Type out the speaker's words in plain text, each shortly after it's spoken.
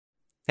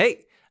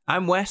Hey,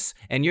 I'm Wes,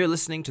 and you're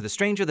listening to the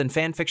Stranger Than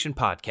Fanfiction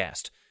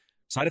podcast.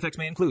 Side effects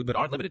may include, but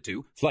aren't limited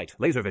to, flight,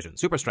 laser vision,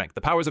 super strength,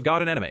 the powers of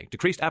God and anime,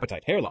 decreased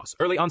appetite, hair loss,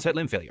 early onset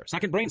limb failure,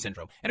 second brain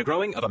syndrome, and a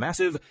growing of a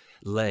massive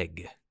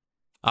leg.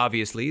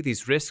 Obviously,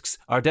 these risks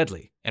are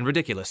deadly and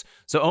ridiculous,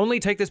 so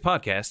only take this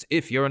podcast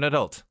if you're an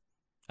adult.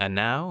 And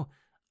now,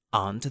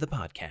 on to the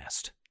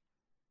podcast.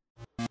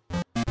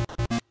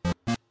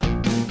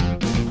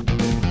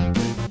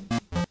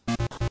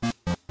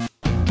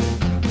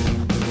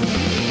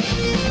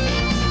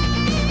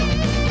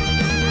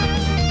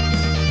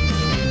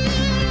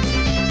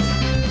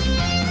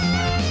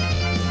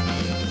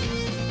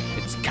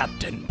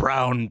 Captain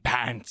Brown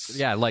Pants.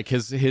 Yeah, like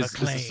his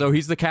so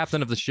he's the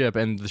captain of the ship,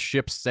 and the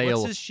ship's sail.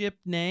 What's his ship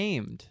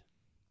named?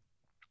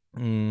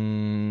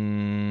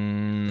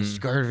 The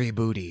Scurvy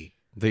Booty.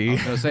 I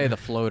was gonna say the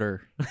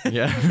floater.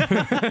 Yeah.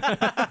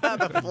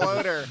 The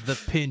floater. The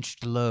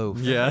pinched loaf.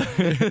 Yeah.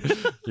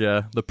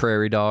 Yeah, the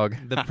prairie dog.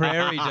 The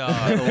prairie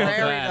dog.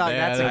 Prairie dog.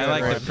 That's a I good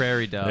like one. the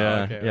prairie dog.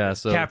 Yeah, Okay. yeah.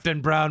 So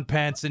Captain Brown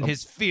Pants and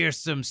his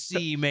fearsome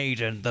sea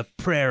maiden, the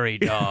prairie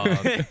dog.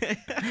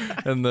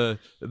 and the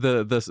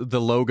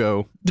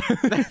logo.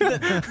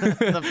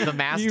 the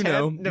masthead. You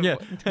know, No, yeah.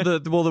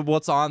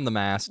 What's on the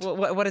mast?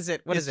 What is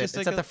it? What It's is it? just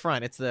It's like at the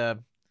front. It's the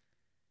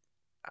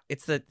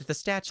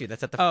statue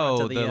that's at the front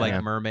Oh, of the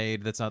the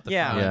mermaid that's not the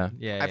Yeah. front.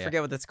 Yeah. I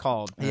forget what it's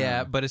called.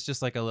 Yeah, but it's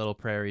just like a little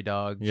prairie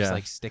dog, Yeah. just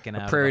like sticking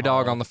out. A prairie of the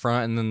dog hull. on the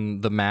front, and then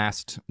the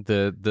mast.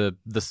 The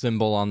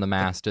symbol on the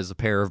mast is a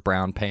pair of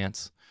brown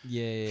pants.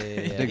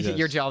 Yeah.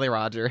 Your Jolly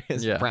Roger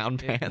is Yeah. brown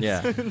pants.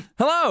 Yeah.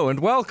 Hello and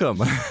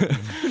welcome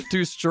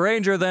to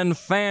Stranger Than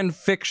Fan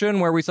Fiction,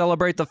 where we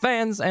celebrate the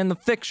fans and the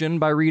fiction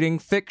by reading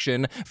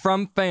fiction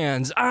from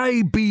fans.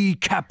 I be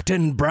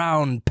Captain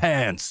Brown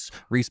Pants.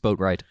 Reese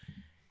Boatwright.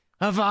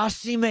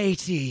 Avasti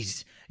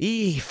mateys,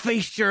 ye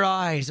feast your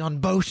eyes on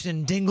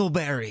Bosun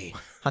Dingleberry.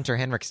 Hunter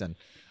Henriksen.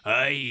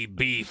 I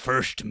be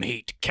first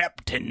mate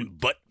Captain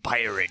Butt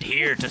Pirate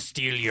here to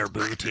steal your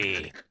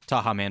booty.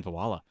 Taha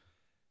Manvawala.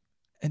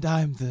 And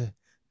I'm the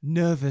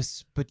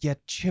nervous but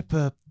yet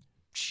chipper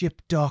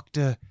ship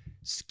doctor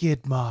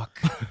Skidmark.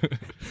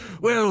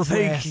 Well,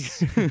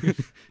 Wes.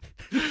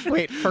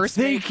 Wait, first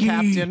mate Thank ye.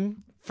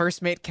 captain.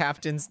 First mate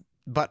captain's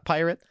butt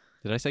pirate.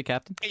 Did I say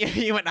captain?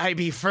 You went, I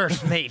be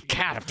first mate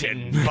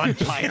captain, butt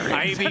pirate.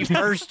 I be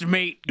first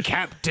mate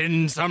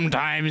Captain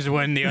sometimes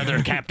when the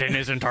other captain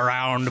isn't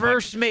around.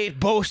 First mate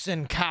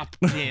bosun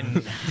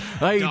captain,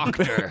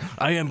 doctor.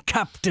 I am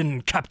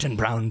Captain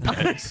Brown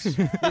Pants.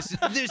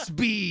 this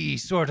be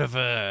sort of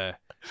a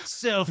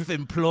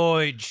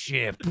self-employed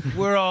ship.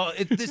 We're all.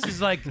 This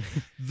is like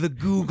the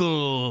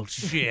Google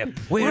ship.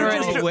 We're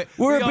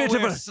a bit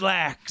of a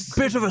slacks.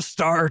 bit of a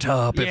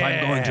startup, if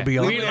I'm going to be We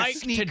honest. wear like to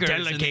sneakers in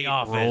the delegate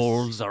office.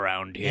 roles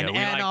around here. An we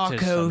like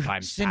to sometimes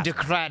pass-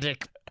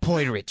 anarcho-syndicratic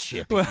pirate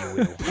ship, if you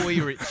will.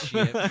 Pirate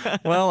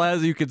ship. Well,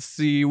 as you can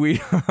see, we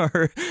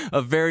are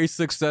a very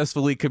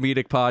successfully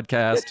comedic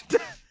podcast,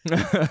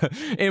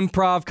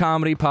 improv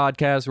comedy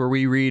podcast where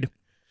we read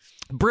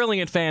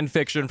brilliant fan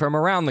fiction from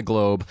around the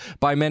globe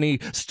by many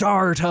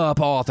startup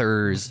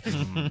authors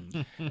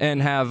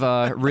and have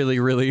really,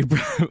 really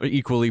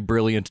equally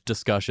brilliant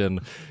discussion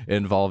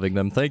involving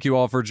them. Thank you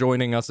all for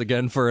joining us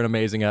again for an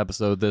amazing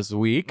episode this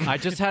week. I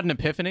just had an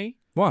epiphany.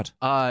 What?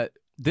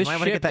 This Might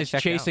wanna get ship that is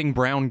checked chasing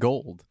brown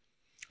gold.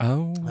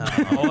 Oh.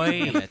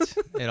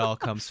 It all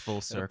comes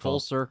full circle. Full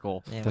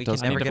circle. Yeah, That we can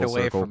does never come get full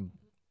away circle. from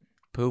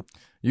poop.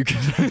 You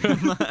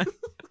can.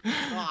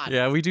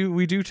 Yeah, we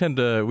do tend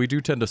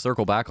to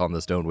circle back on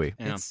this, don't we?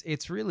 Yeah.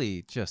 It's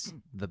really just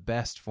the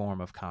best form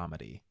of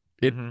comedy.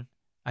 It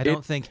I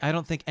don't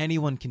think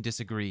anyone can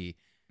disagree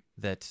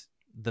that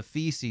the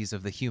feces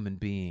of the human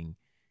being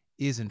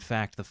is in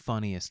fact the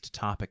funniest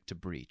topic to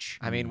breach.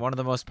 I mean, one of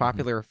the most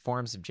popular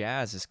forms of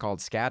jazz is called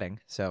scatting.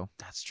 So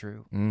That's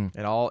true.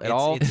 it all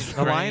It's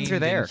the lines are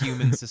ingrained there. in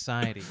human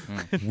society.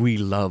 we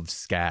love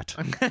scat.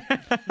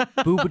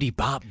 Boobity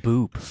bop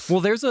boop. Well,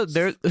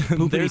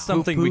 there's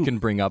something we can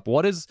bring up.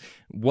 What is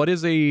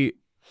a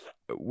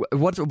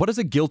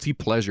guilty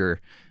pleasure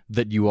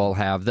that you all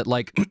have that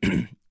like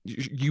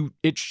you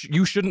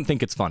shouldn't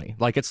think it's funny.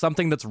 Like it's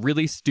something that's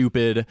really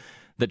stupid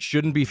that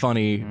shouldn't be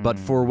funny, but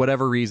for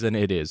whatever reason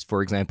it is.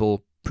 For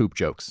example, poop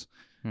jokes.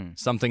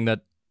 Something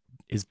that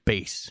is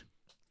base,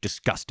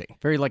 disgusting.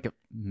 Very like a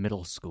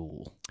middle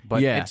school.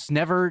 But Yeah. it's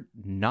never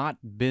not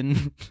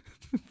been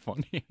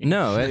funny.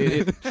 No,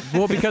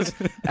 well, because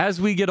as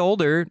we get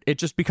older, it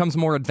just becomes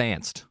more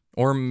advanced.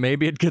 Or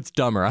maybe it gets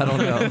dumber. I don't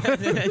know.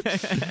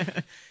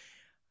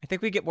 I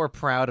think we get more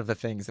proud of the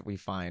things that we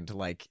find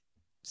like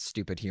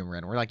stupid humor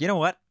in. We're like, you know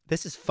what?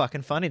 This is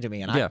fucking funny to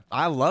me, and Yeah.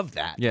 I love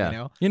that. Yeah. You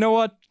know?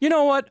 You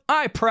know what?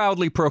 I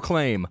proudly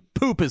proclaim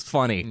poop is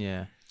funny.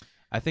 Yeah.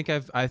 I think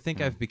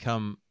I've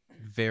become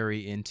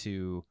very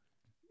into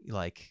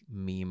like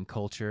meme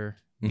culture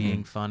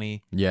being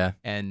funny, Yeah.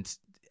 and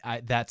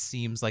that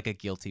seems like a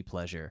guilty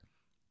pleasure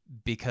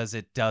because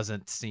it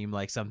doesn't seem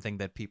like something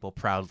that people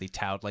proudly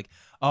tout. Like,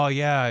 oh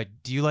yeah,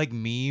 do you like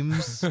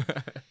memes?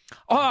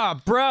 Oh,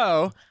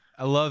 bro,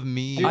 I love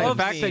memes. Dude, love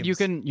the fact that you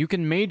memes.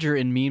 can major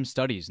in meme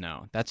studies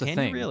now. That's a Can you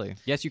thing. really?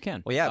 Yes, you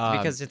can. Well, yeah,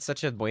 because it's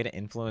such a way to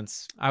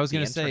influence. I was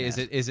gonna the say,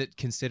 internet. is it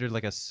considered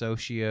like a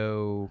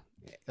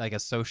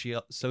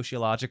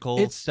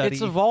sociological study?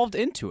 it's evolved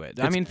into it.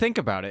 I mean, think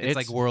about it. It's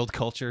like world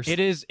culture. It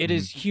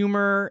is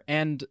humor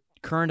and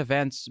current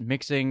events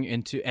mixing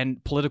into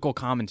and political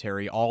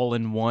commentary all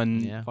in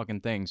one fucking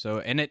thing. So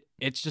and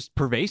it's just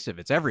pervasive.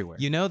 It's everywhere.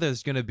 You know,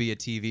 there's gonna be a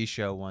TV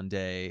show one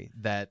day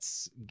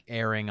that's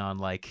airing on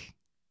like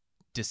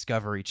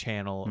Discovery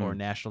Channel or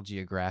National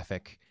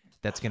Geographic.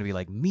 That's gonna be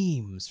like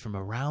memes from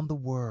around the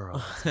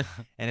world,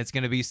 and it's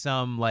gonna be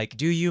some like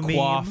Do you meme?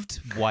 coiffed,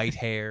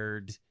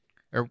 white-haired,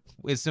 or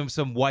is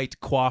some white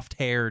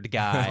coiffed-haired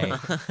guy,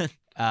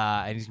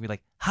 and he's gonna be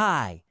like,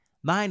 "Hi,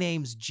 my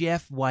name's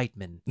Jeff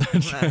Whiteman,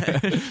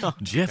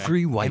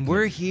 Jeffrey White. and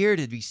we're here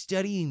to be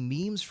studying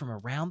memes from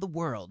around the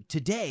world.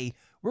 Today,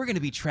 we're gonna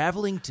be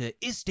traveling to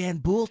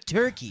Istanbul,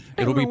 Turkey."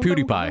 It'll be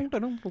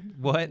PewDiePie.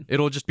 What?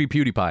 It'll just be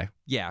PewDiePie.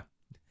 Yeah.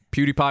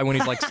 PewDiePie when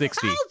he's like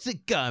 60. How's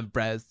it going,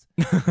 bros?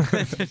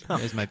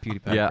 There's my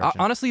PewDiePie Yeah, impression.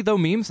 honestly though,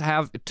 memes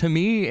have, to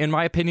me, in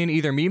my opinion,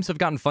 either memes have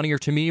gotten funnier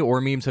to me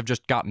or memes have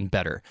just gotten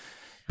better.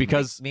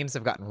 Because memes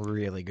have gotten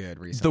really good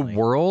the recently.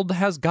 world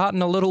has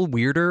gotten a little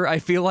weirder, I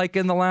feel like,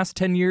 in the last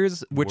 10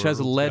 years, which has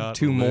led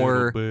to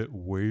more...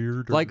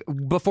 Like,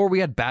 before we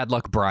had Bad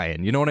Luck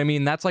Brian, you know what I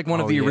mean? That's like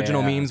one of the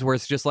original memes where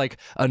it's just like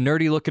a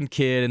nerdy-looking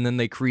kid, and then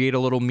they create a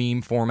little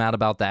meme format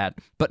about that.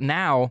 But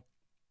now,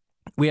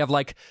 we have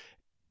like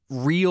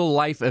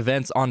real-life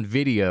events on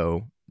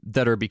video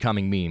that are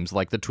becoming memes,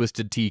 like the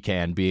Twisted Tea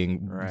Can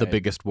being the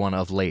biggest one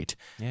of late.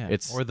 Yeah.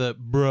 It's or the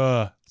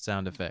bruh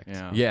sound effect.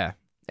 yeah.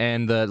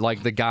 And the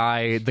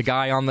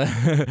guy on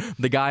the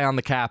the guy on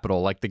the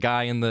Capitol, like the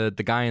guy in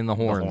the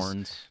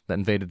horns that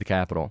invaded the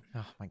Capitol.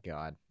 Oh my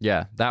god.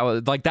 Yeah, that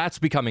was like that's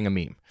becoming a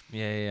meme.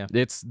 Yeah.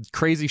 It's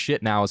crazy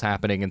shit now is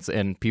happening,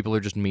 and people are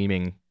just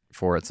memeing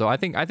for it. So I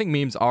think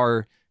memes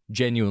are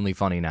genuinely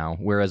funny now,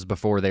 whereas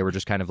before they were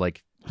just kind of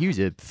like, here's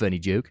a funny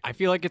joke. I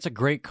feel like it's a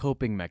great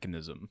coping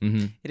mechanism.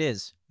 Mm-hmm. It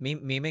is.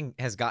 Memeing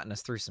has gotten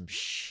us through some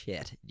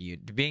shit,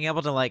 dude. Being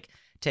able to like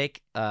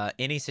take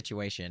any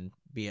situation,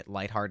 be it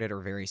lighthearted or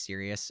very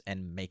serious,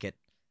 and make it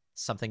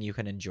something you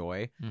can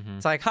enjoy. Mm-hmm.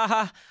 It's like,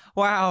 haha,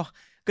 wow,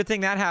 good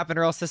thing that happened,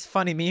 or else this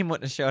funny meme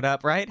wouldn't have showed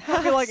up, right?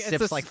 I feel like it's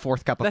sips the- like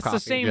fourth cup of That's coffee. the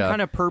same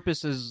kind of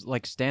purpose as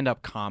like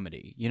stand-up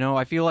comedy. You know,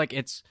 I feel like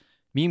it's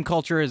meme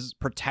culture is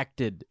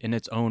protected in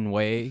its own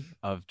way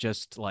of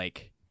just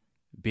like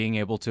being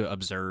able to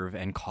observe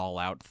and call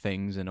out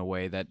things in a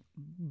way that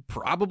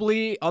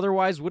probably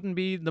otherwise wouldn't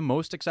be the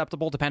most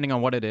acceptable, depending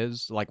on what it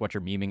is, like what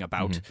you're memeing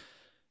about.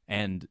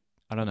 And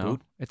I don't know,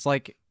 it's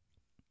like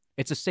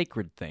it's a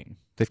sacred thing.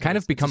 They've kind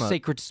of become a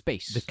sacred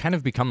space. They've kind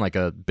of become like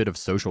a bit of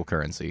social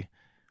currency.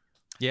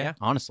 Yeah.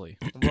 Honestly.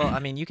 Well, I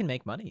mean, you can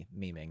make money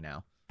memeing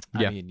now.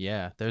 Yeah. I mean,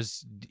 yeah.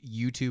 There's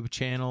YouTube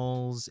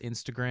channels,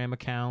 Instagram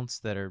accounts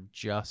that are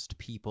just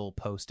people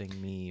posting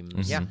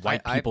memes. Yeah,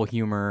 White people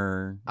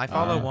humor. I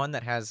follow one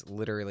that has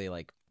literally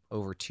like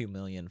over 2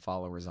 million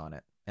followers on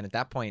it, and at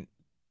that point,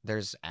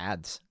 there's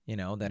ads, you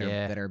know, that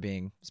are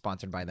being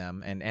sponsored by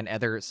them, and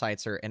other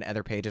sites and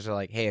other pages are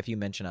like, hey, if you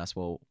mention us,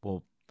 we'll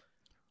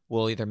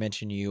either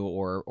mention you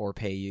or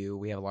pay you.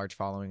 We have a large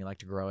following and like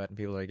to grow it, and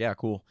people are like, yeah,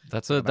 cool.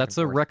 That's Go a back that's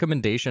and a forth.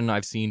 recommendation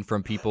I've seen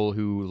from people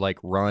who like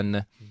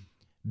run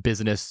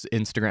business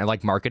Instagram,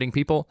 like marketing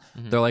people.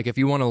 They're like, if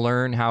you want to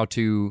learn how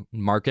to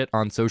market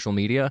on social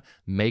media,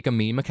 make a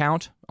meme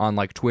account on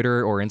like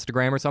Twitter or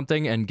Instagram or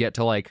something, and get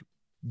to like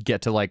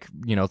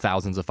you know,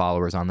 thousands of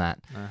followers on that,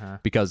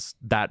 because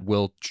that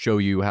will show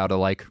you how to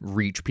like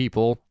reach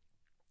people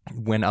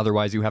when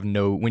otherwise you have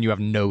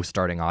no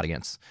starting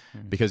audience,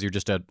 because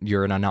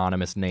you're an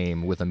anonymous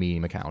name with a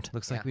meme account.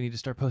 Looks like we need to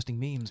start posting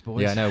memes,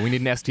 boys. Yeah, no, we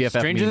need an STFF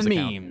Stranger memes than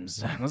account.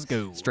 memes. Let's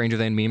go. Stranger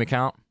than meme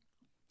account.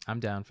 I'm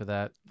down for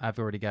that. I've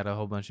already got a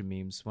whole bunch of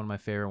memes. One of my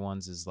favorite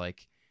ones is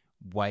like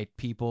white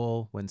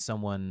people when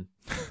someone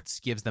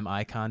gives them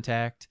eye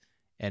contact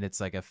and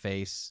it's like a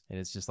face and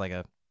it's just like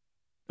a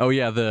Oh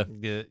yeah,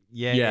 the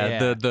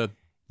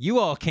you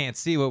all can't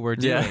see what we're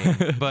doing,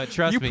 Yeah. but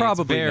trust You me,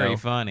 probably it's very know.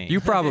 funny. you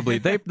probably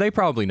they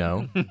probably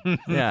know.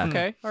 Yeah.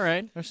 Okay, all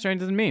right. They're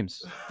stranger than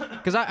memes.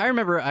 Because I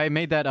remember I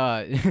made that.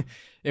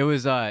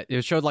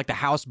 It showed like the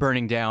house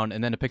burning down,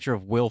 and then a picture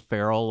of Will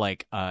Ferrell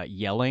like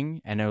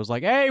yelling, and it was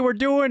like, "Hey, we're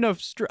doing a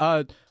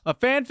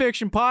fan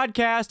fiction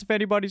podcast. If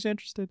anybody's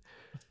interested."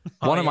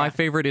 One of my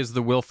favorite is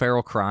the Will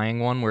Ferrell crying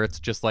one, where it's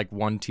just like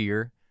one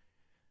tear.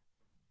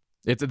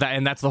 It's that,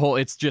 and that's the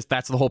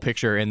whole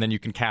picture, and then you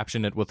can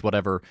caption it with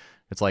whatever.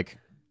 It's like,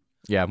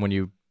 yeah, when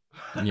you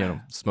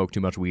smoke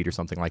too much weed or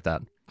something like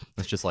that.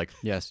 It's just like,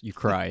 Yes, you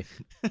cry.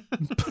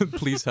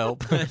 please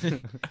help.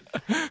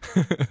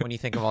 When you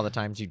think of all the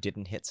times you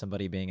didn't hit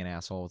somebody being an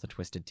asshole with a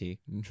twisted tea.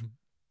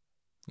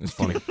 It's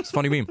funny. It's a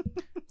funny meme.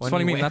 It's a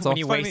funny meme. That's all. When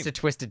you wasted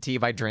twisted tea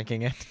by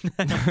drinking it.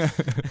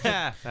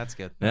 Yeah, that's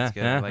good. Yeah, That's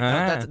good. yeah, I like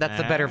yeah. that. That's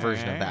the better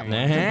version of that one.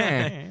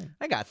 Yeah.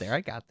 I got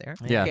there.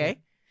 Yeah. Okay.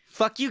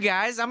 fuck you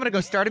guys. I'm gonna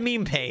go start a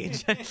meme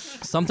page.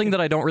 Something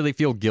that I don't really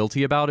feel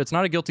guilty about. It's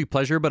not a guilty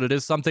pleasure, but it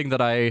is something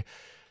that I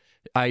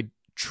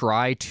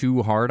try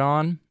too hard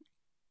on.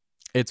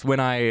 It's when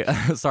I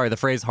sorry, the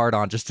phrase hard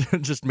on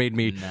just made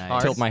me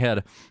tilt my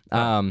head.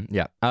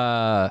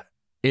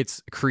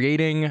 It's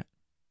creating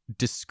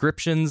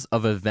descriptions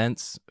of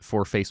events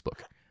for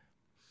Facebook.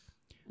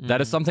 That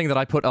is something that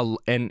I put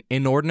an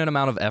inordinate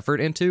amount of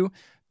effort into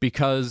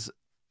because,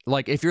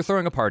 like, if you're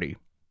throwing a party,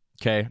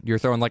 okay, you're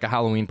throwing like a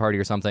Halloween party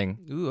or something.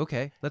 Ooh,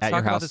 okay. Let's At talk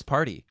your about house. this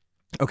party.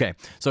 Okay,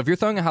 so if you're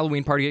throwing a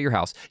Halloween party at your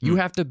house, you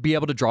have to be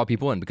able to draw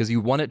people in because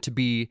you want it to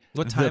be.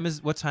 What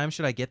time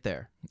should I get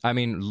there? I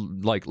mean,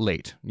 like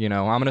late. You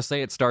know, I'm gonna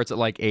say it starts at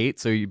like 8,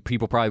 so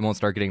people probably won't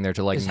start getting there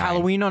till like Is 9.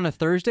 Halloween on a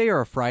Thursday or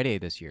a Friday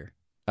this year?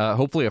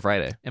 Hopefully a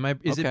Friday.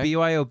 Is it Okay.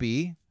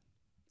 BYOB?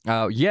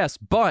 Yes,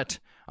 but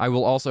I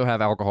will also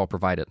have alcohol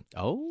provided.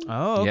 Oh.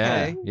 Oh,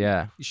 okay.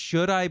 Yeah.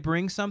 Should I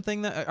bring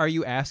something? Are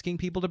you asking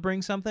people to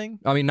bring something?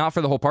 I mean, not for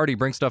the whole party.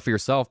 Bring stuff for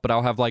yourself, but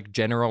I'll have like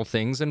general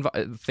things and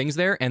things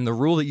there. And the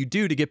rule that you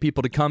do to get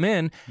people to come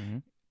in,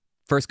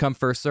 first come,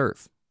 first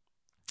serve.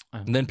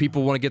 And then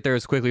people want to get there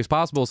as quickly as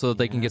possible so that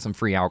they can get some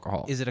free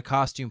alcohol. Is it a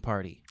costume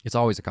party? It's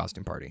always a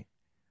costume party.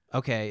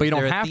 Okay. But you is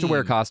don't there have to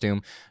wear a theme?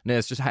 costume. No,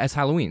 it's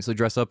Halloween, so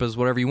dress up as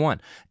whatever you want.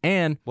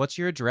 And What's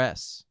your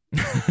address?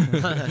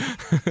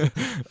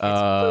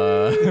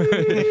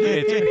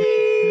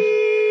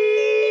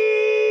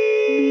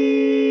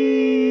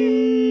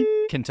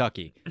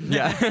 Kentucky.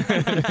 yeah.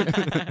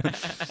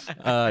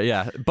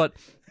 Yeah. But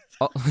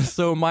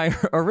so my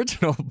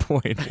original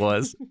point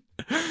was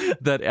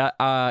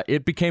that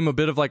it became a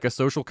bit of like a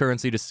social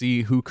currency to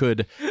see who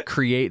could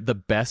create the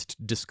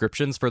best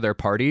descriptions for their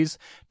parties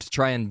to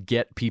try and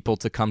get people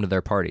to come to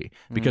their party.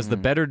 Because the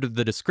better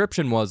the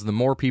description was, the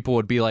more people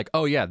would be like,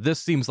 oh yeah, this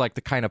seems like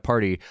the kind of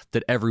party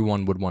that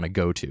everyone would want to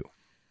go to.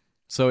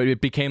 So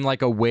it became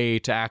like a way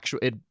to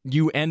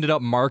you ended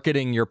up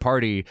marketing your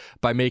party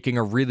by making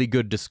a really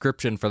good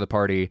description for the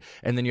party.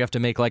 And then you have to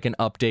make like an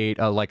update,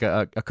 like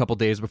a couple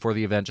days before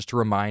the event just to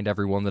remind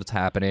everyone that it's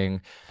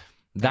happening.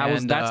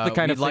 That's the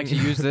kind of we'd like to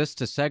thing. use this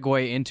to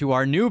segue into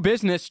our new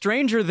business,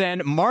 Stranger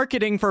Than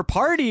Marketing for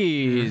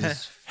Parties.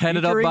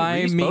 Headed up featuring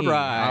by Reese me.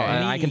 Bodride.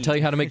 And I can tell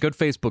you how to make good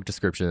Facebook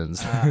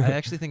descriptions. I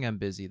actually think I'm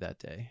busy that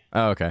day.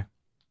 Oh, okay.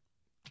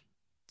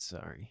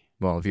 Sorry.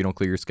 Well, if you don't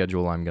clear your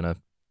schedule, I'm going to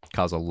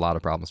cause a lot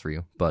of problems for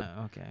you. But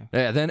Okay.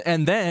 yeah, then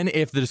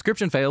if the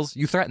description fails,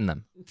 you threaten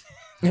them.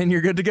 And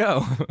you're good to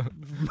go.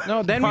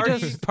 No, then we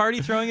just Party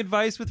throwing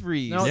advice with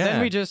Reese. no, Yeah.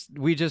 then we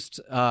just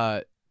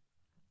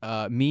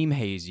meme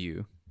haze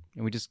you,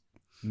 and we just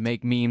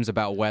make memes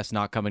about Wes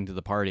not coming to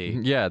the party.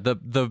 Yeah,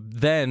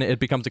 then it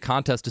becomes a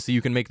contest to see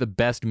who can make the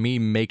best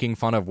meme making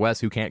fun of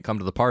Wes who can't come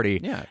to the party.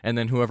 Yeah. And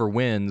then whoever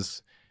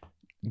wins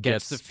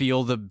Gets to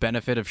feel the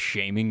benefit of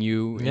shaming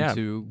you Yeah,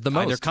 into the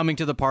either most. coming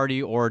to the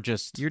party or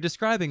just You're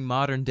describing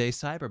modern day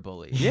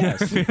cyberbullying.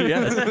 Yes.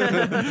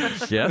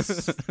 yes.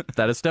 Yes.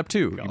 That is step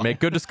 2. You make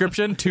good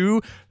description.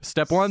 2,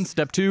 step 1,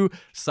 step 2,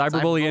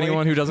 cyberbully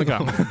anyone who doesn't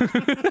come.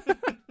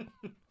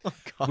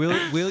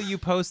 Will you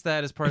post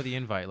that as part of the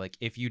invite? Like,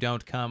 if you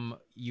don't come,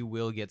 you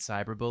will get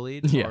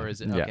cyberbullied? Yeah. Or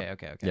is it Yeah.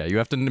 okay. Yeah, you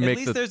have to At make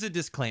least there's a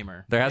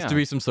disclaimer. there has Yeah. to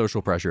be some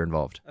social pressure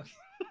involved.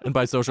 And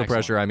by social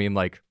pressure, I mean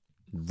like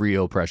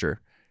real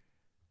pressure.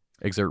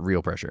 Exert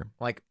real pressure.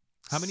 Like,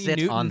 How many sit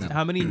on newtons? them.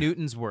 How many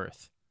newtons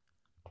worth?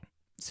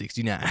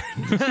 69.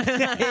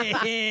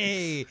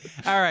 Hey!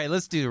 All right,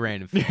 let's do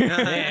random.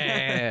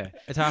 yeah.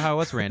 Taha,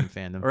 what's random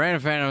fandom?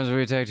 Random fandoms,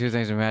 we take two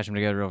things and mash them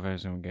together real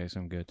fast and get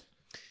some good.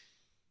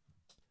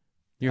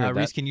 You heard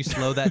Reese, that. can you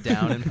slow that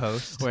down in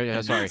post?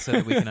 Wait, sorry. so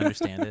that we can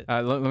understand it.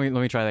 Let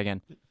me try that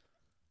again.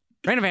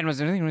 Random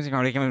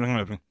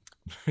fandoms.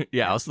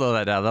 Yeah, I'll slow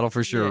that down. That'll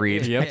for sure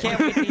read. I can't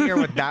wait to hear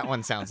what that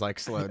one sounds like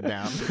slowed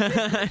down.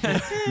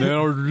 The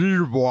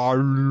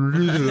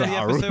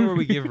episode where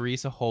we give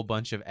Reese a whole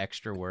bunch of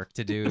extra work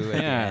to do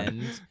at Yeah. the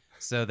end,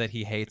 so that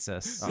he hates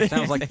us. Oh,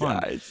 sounds like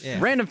fun. Yeah.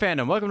 Random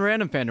fandom. Welcome to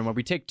Random Fandom, where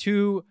we take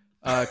two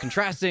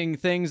contrasting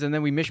things and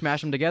then we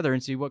mishmash them together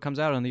and see what comes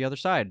out on the other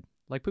side,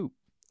 like poop.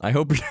 I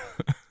hope.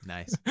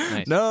 Nice.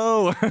 Nice.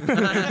 No.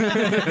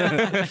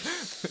 I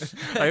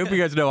hope you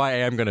guys know I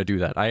am going to do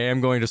that. I am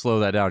going to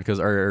slow that down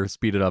or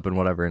speed it up and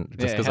whatever, and just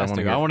Yeah, it because I has want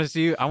to. to. I want to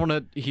see. I want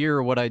to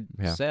hear what I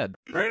Yeah. said.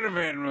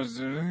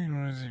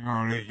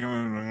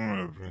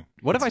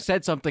 What if I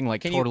said something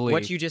like Can totally? you,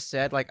 what you just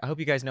said, like, I hope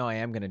you guys know I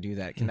am going to do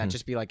that. Can that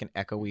just be like an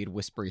echoey,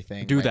 whispery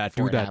thing? Do right that,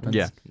 before do it that.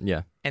 happens?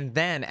 Yeah. And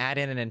then add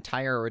in an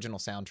entire original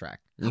soundtrack.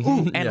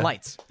 Ooh, and Yeah.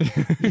 lights.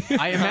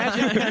 I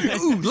imagine.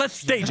 Ooh, let's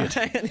stage it.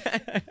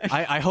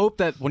 I hope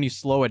that when you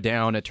slow it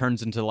down, it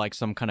turns into like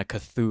some kind of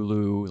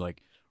Cthulhu,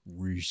 like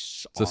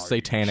It's a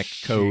satanic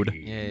code.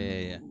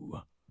 Yeah.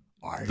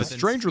 The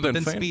stranger than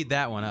Then fan. speed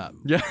that one up.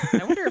 Yeah.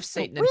 I wonder if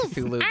Satan and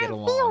Cthulhu get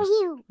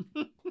along.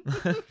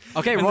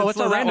 Okay, And well, then what's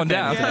slow our that random one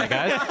down. down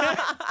today,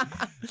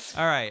 guys?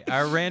 All right,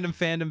 our random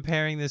fandom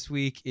pairing this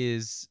week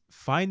is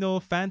Final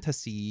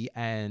Fantasy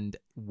and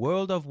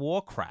World of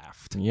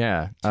Warcraft.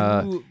 Yeah.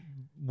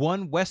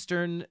 One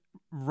Western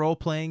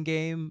role-playing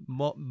game,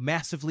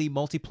 massively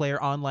multiplayer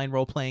online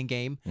role-playing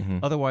game,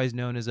 otherwise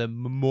known as a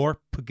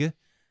MMORPG,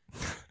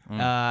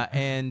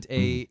 and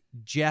a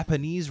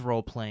Japanese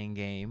role-playing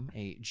game,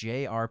 a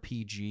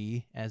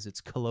JRPG, as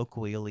it's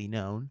colloquially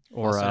known,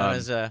 Or also known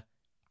as a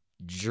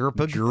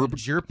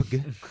JRPG.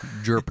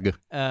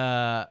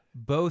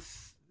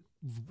 Both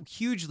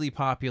hugely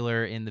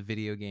popular in the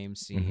video game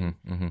scene.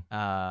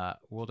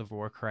 World of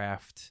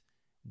Warcraft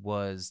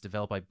was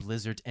developed by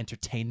Blizzard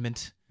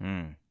Entertainment,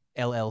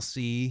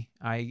 LLC.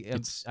 I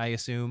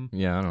assume.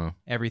 Yeah, I don't know.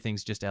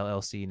 Everything's just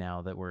LLC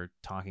now that we're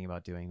talking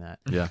about doing that.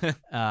 Yeah.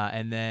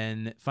 And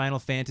then Final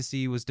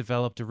Fantasy was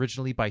developed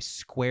originally by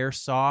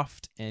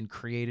Squaresoft and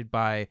created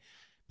by, I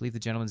believe the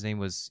gentleman's name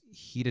was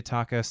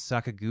Hidetaka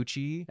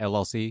Sakaguchi,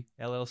 LLC.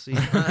 LLC.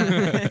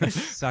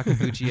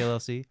 Sakaguchi,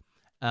 LLC.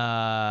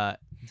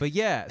 But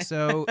yeah,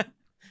 so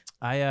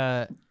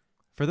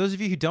for those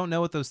of you who don't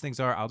know what those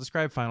things are, I'll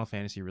describe Final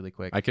Fantasy really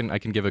quick. I can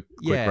give a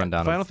quick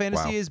rundown. Final of,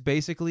 Fantasy wow. is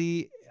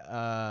basically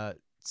a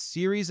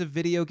series of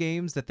video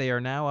games that they are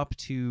now up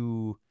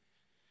to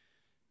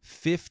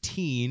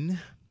 15,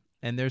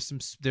 and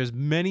there's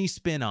many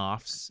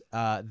spin-offs.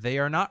 They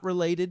are not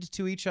related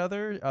to each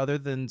other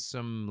than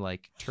some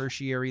like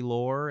tertiary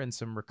lore and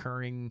some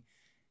recurring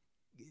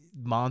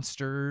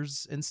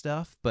monsters and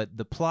stuff, but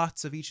the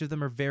plots of each of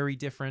them are very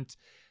different.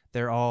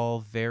 They're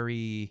all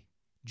very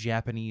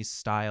Japanese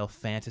style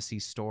fantasy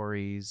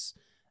stories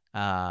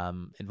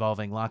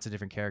involving lots of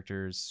different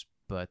characters,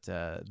 but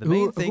the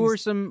main things...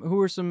 Who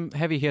are some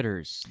heavy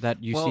hitters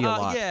that you see a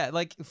lot? Yeah,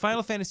 like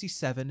Final Fantasy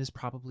VII is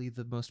probably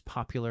the most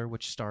popular,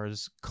 which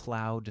stars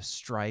Cloud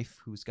Strife,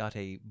 who's got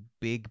a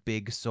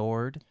big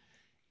sword.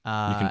 You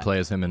can play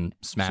as him in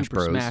Smash Super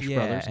Bros. Smash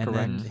Brothers, and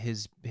then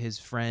correct. his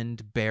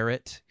friend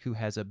Barrett, who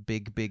has a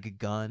big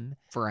gun,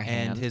 for a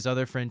and hand. his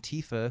other friend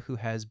Tifa, who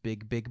has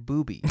big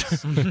boobies.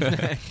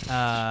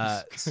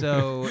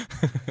 So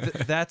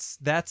that's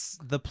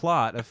the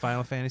plot of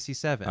Final Fantasy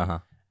VII.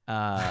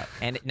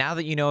 And now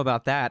that you know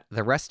about that,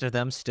 the rest of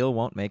them still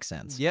won't make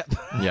sense. Yep.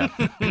 Yeah,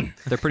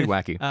 they're pretty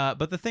wacky.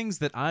 But the things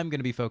that I'm going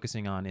to be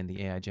focusing on in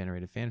the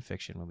AI-generated fan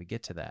fiction when we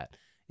get to that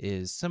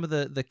is some of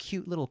the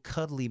cute little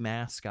cuddly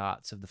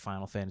mascots of the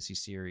Final Fantasy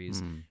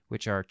series,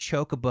 which are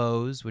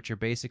chocobos, which are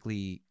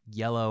basically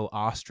yellow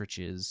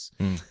ostriches,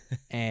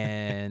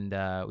 and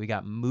we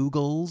got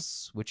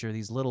moogles, which are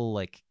these little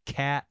like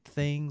cat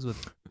things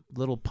with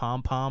little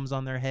pom-poms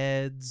on their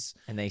heads.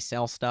 And they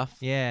sell stuff.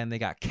 Yeah, and they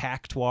got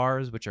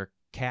cactuars, which are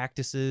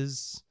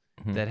cactuses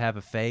that have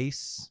a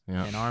face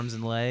and arms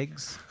and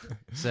legs.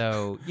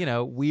 So,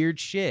 weird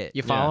shit.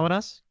 You following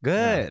us?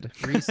 Good.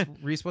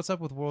 Reese, what's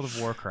up with World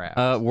of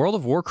Warcraft? World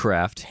of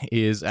Warcraft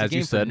is, It's a as game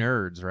you said, for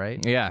nerds,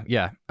 right? Yeah.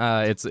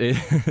 It's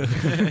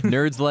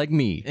nerds like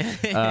me.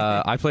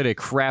 I played a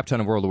crap ton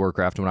of World of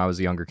Warcraft when I was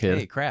a younger kid.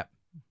 Hey, crap.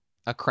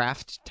 A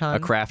craft ton. A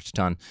craft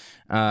ton.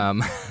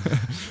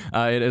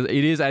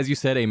 It is, as you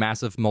said, a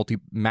massive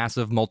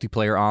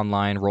multiplayer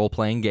online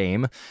role-playing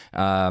game.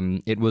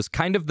 It was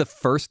kind of the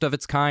first of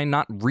its kind.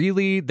 Not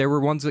really. There were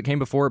ones that came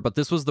before it, but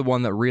this was the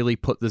one that really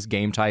put this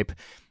game type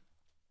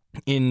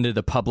into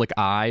the public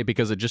eye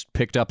because it just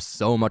picked up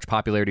so much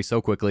popularity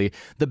so quickly.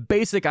 The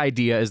basic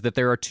idea is that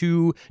there are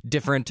two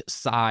different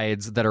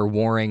sides that are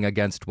warring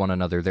against one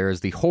another. There is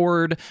the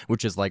Horde,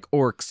 which is like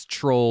orcs,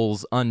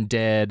 trolls,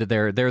 undead.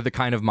 They're the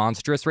kind of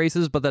monstrous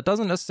races, but that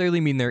doesn't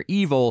necessarily mean they're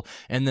evil.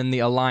 And then the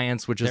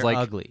Alliance, which is They're like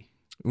ugly.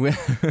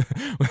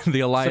 the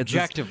Alliance is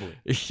Subjectively.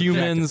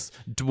 humans,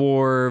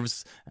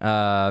 dwarves,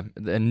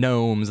 and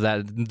gnomes,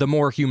 that the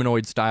more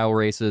humanoid style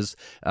races,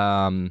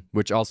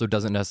 which also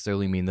doesn't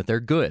necessarily mean that they're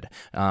good,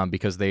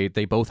 because they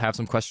both have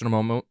some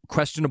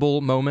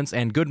questionable moments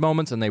and good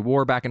moments, and they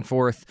war back and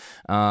forth,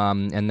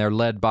 and they're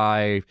led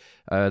by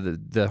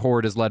the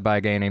Horde is led by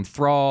a guy named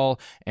Thrall,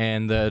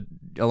 and the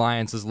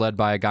Alliance is led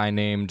by a guy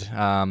named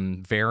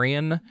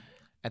Varian.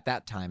 At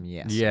that time,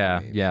 yes. Yeah.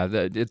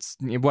 It's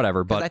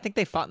whatever, but I think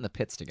they fought in the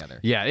pits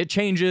together. yeah, it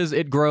changes,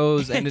 it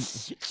grows, and it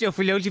So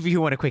for those of you who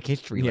want a quick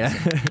history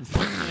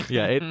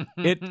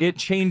it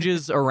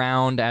changes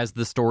around as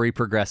the story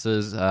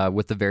progresses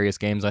with the various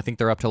games. I think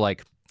they're up to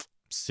like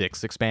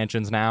 6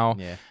 expansions now.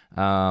 Yeah.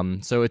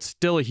 So it's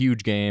still a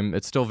huge game.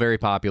 It's still very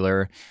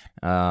popular.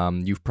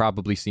 You've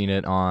probably seen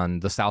it on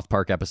the South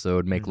Park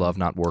episode "Make Love,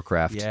 Not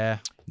Warcraft." Yeah.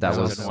 That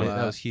was that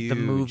was huge. The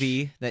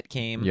movie that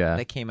came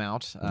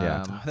out.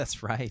 Yeah. Oh,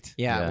 that's right.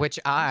 Yeah, Yeah. which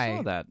saw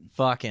I that.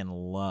 fucking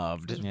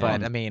loved. Yeah.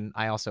 But I mean,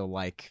 I also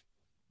like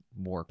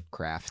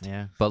Warcraft.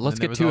 Yeah. But let's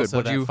And there get was to it. also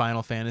What'd that you?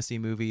 Final Fantasy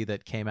movie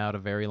that came out a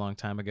very long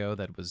time ago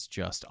that was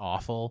just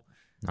awful.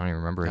 I don't even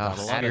remember it.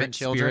 Oh, Advent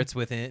Children? Spirits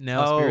Within.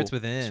 No, Oh, Spirits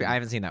Within. I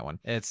haven't seen that one.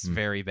 It's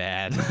very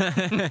bad.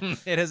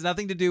 It has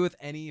nothing to do with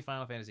any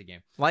Final Fantasy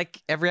game.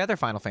 Like every other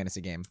Final Fantasy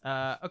game.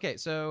 Okay,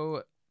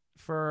 so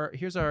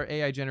here's our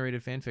AI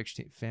generated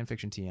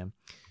fanfiction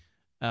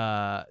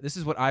TM. This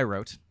is what I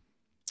wrote.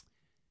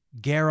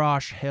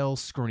 Garrosh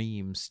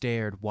Hellscream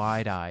stared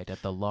wide-eyed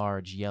at the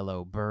large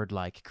yellow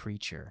bird-like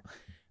creature.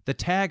 The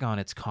tag on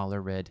its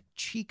collar read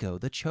Chico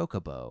the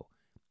Chocobo.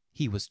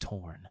 He was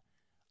torn.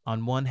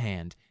 On one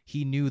hand,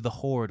 he knew the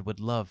horde would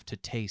love to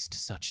taste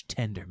such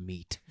tender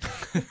meat.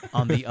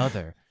 On the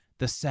other,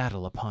 the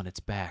saddle upon its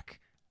back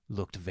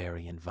looked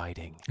very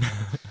inviting.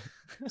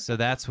 So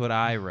that's what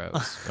I wrote.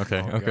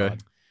 Okay, Oh, okay.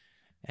 God.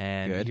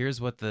 And Good.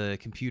 here's what the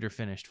computer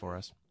finished for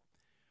us.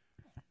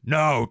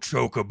 Now,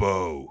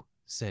 Chocobo,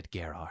 Said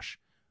Garrosh.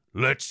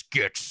 let's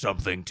get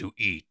something to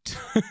eat.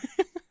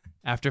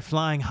 After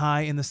flying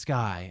high in the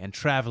sky and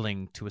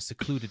traveling to a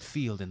secluded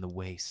field in the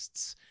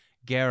wastes,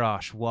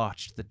 Garrosh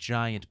watched the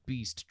giant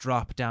beast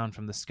drop down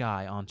from the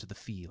sky onto the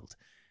field.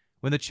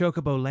 When the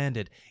chocobo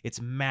landed,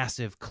 its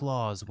massive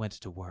claws went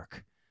to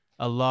work.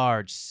 A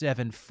large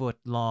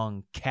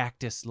 7-foot-long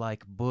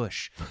cactus-like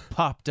bush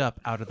popped up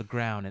out of the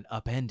ground and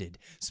upended,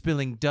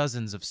 spilling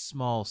dozens of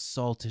small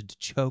salted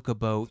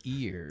chocobo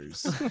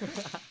ears.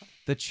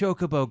 The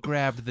chocobo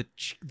grabbed the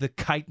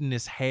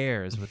chitinous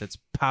hairs with its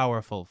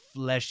powerful,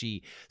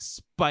 fleshy,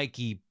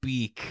 spiky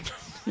beak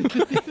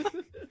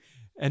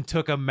and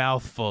took a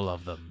mouthful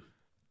of them.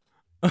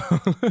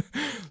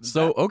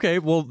 So, okay,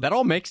 well, That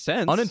all makes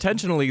sense.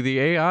 unintentionally, the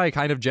AI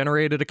kind of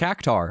generated a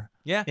cactar.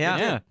 Yeah, Yeah.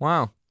 Yeah.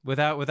 Wow.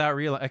 Without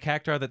real a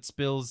cactar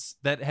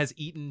that has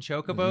eaten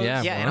chocobos.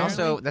 Yeah, Yeah, and wow.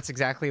 also that's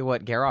exactly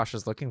what Garrosh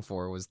was looking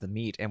for was the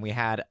meat, and we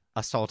had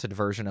a salted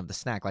version of the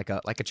snack, like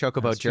a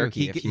chocobo That's true.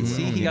 jerky. if you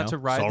See, will, he you got know? to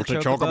ride the Salted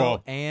chocobo,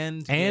 chocobo.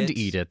 and And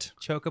eat it.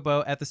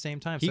 chocobo at the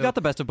same time. He So got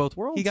the best of both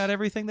worlds. he got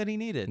everything that he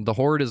needed. The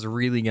Horde is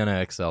really going to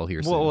excel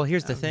here soon. Well,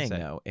 here's the I was gonna thing, say.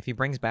 though. If he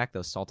brings back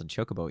those salted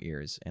chocobo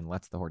ears and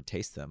lets the horde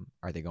taste them,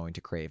 are they going to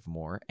crave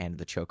more? And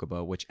the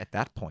chocobo, which at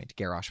that point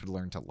Garrosh would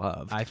learn to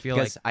love. I feel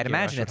like Because I'd Garrosh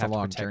imagine would it's a have to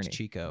long protect journey.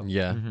 Chico.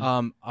 yeah.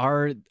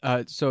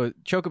 So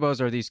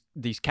chocobos are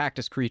these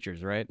cactus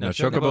creatures, right? No,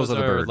 chocobos are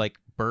the bird. like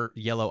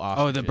yellow Oh,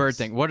 ostriches. the bird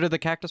thing. What are the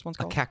cactus ones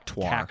a called?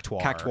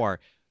 cactuar. Cactuar.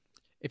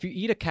 If you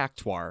eat a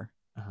cactuar,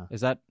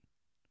 Uh-huh.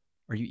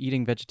 are you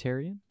eating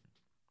vegetarian?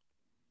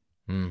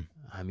 Mm.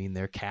 I mean,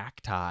 they're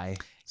cacti.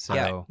 So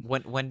Yeah.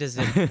 When does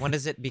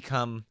it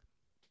become?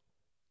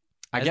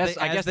 I As guess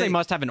they- I as guess they- they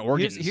must have an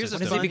organ. here's a When system,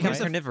 does fun- it become here's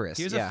a- carnivorous?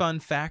 Here's Yeah. a fun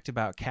fact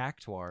about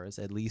cactuars,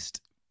 at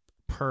least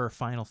per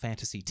Final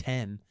Fantasy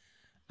X.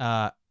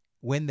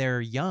 When they're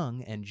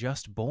young and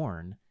just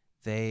born,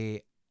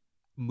 they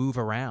move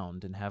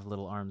around and have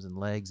little arms and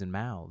legs and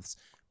mouths.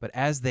 But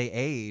as they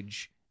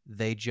age,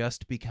 they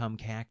just become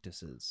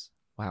cactuses.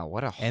 Wow,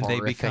 what a And they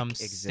horrific become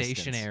existence.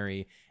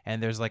 stationary,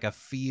 and there's like a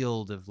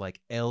field of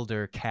like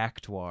elder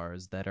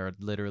cactuars that are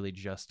literally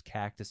just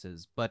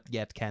cactuses, but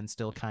yet can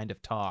still kind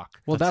of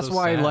talk. Well, that's so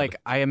why sad. like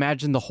I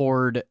imagine the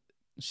horde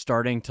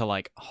starting to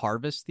like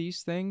harvest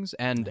these things,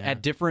 and Yeah.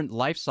 at different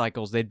life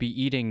cycles they'd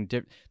be eating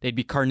they'd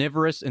be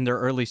carnivorous in their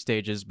early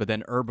stages, but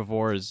then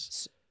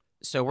herbivores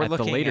So we're at the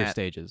looking later at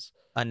stages.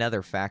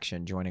 another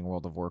faction joining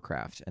World of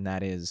Warcraft, and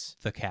that is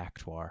the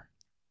cactuar.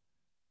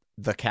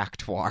 the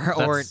Cactuar,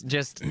 or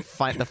just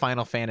the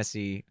Final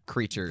Fantasy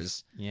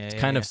creatures. Yeah, It's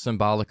kind of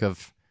symbolic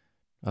of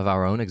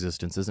our own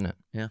existence, isn't it?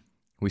 Yeah.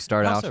 We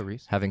start out Also,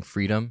 Reese. having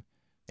freedom,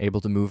 able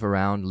to move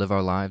around, live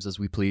our lives as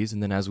we please,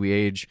 and then as we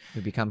age,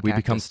 We become we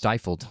become cactus.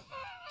 stifled,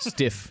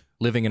 stiff,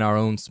 living in our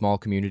own small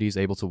communities,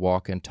 able to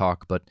walk and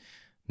talk, but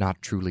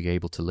not truly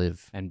able to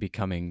live. And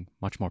becoming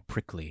much more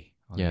prickly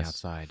on Yes. the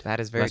outside.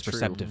 That is very less true.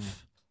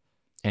 receptive.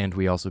 And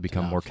we also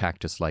become more love.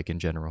 cactus-like in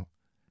general.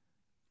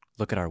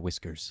 Look at our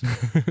whiskers.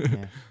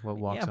 Yeah. What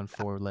walks Yeah. on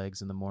 4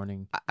 legs in the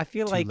morning, I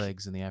feel 2 like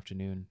legs in the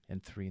afternoon,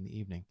 and 3 in the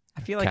evening.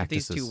 I feel like if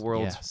these two Cactuses.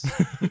 worlds,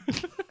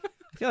 Yes.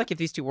 I feel like if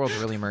these two worlds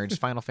really merged,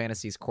 Final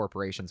Fantasy's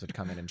corporations would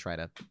come in and try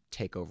to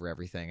take over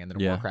everything, and then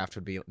Yeah. Warcraft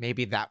would be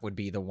maybe that would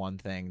be the one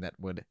thing that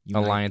would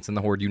unite, Alliance and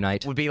the Horde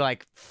unite. would be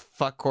like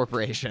fuck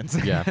corporations,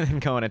 Yeah. and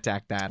go and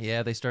attack that.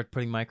 Yeah, they start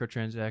putting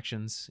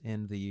microtransactions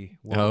in the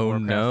Oh, World of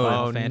Warcraft no.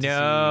 Final Oh, Fantasy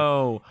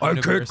no. I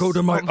can't go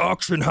to my universe.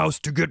 auction house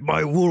to get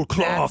my wool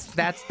cloth.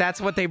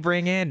 That's what they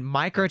bring in,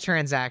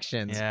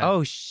 microtransactions. Yeah.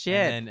 Oh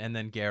shit. And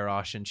then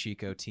Garrosh and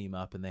Chico team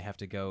up, and they have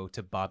to go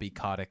to Bobby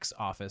Kotick's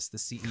office, the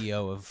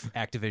CEO of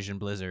Activision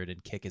Blizzard,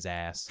 and kick his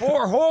ass.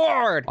 For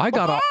Horde. I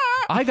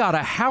got a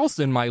house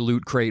in my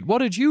loot crate. What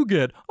did you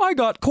get? I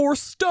got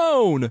coarse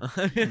stone.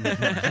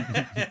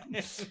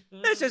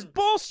 This is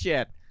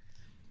bullshit.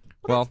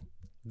 Well,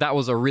 that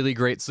was a really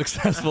great,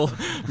 successful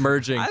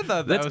merging. I thought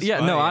that That's, was yeah,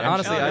 funny, no, actually.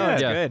 honestly, Oh, no,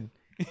 that's yeah, good.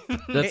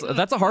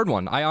 that's a hard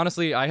one.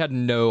 I had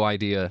no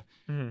idea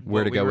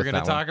where to we go were with gonna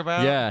that talk one.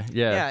 about? Yeah,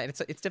 Yeah, and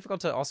it's difficult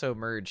to also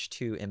merge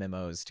two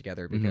MMOs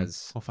together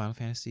because Well, Final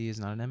Fantasy is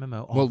not an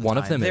MMO. all Well, the one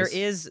of time. them there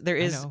is. is there I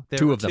is know. There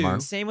Two were of them are.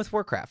 same with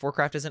Warcraft.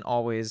 Warcraft isn't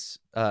always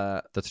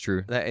That's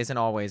true. that isn't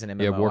always an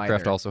MMO. Yeah,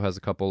 Warcraft either. also has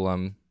a couple.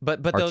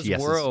 But those RTSs.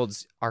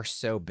 worlds are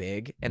so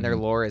big and their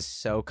lore is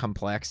so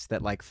complex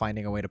that like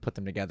finding a way to put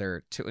them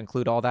together to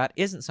include all that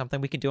isn't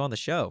something we can do on the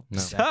show. No.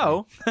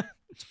 So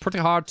It's pretty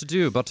hard to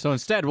do, but So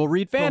instead, we'll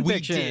read fan we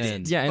fiction. did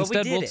it. yeah. But we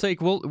Instead, did we'll it.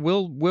 take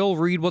we'll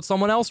read what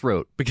someone else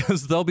wrote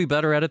because they'll be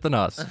better at it than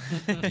us.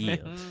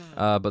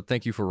 But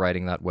thank you for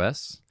writing that,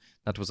 Wes.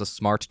 That was a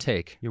smart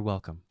take. You're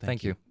welcome.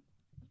 Thank you.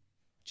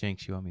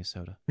 Jenks, you owe me a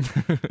soda.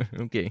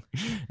 Okay.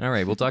 All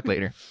right, we'll talk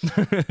later.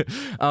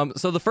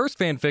 So the first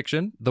fan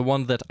fiction, the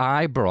one that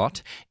I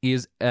brought,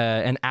 is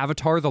an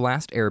Avatar: The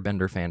Last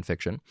Airbender fan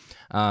fiction.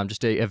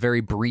 Just a very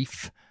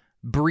brief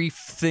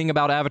thing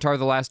about Avatar: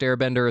 The Last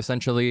Airbender.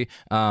 Essentially,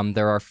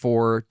 there are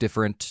 4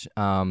 different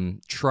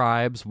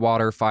tribes: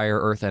 water, fire,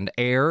 earth, and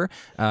air.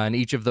 And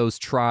each of those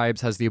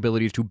tribes has the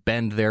ability to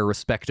bend their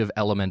respective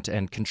element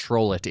and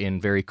control it in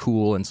very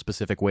cool and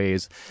specific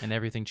ways. And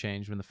everything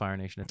changed when the Fire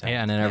Nation attacked.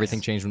 Yeah, and then everything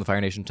changed when the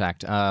Fire Nation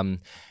attacked.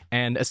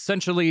 And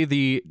essentially,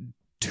 the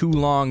too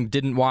long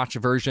didn't watch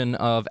version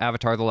of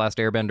Avatar: The Last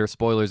Airbender,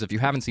 spoilers if you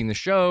haven't seen the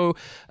show,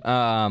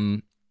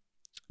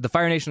 the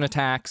Fire Nation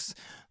attacks.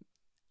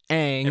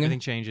 Everything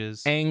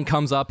changes. Aang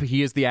comes up.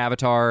 He is the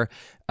Avatar.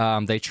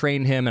 They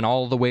train him in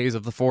all the ways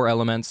of the 4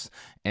 elements,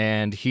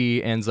 and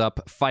he ends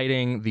up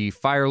fighting the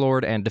Fire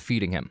Lord and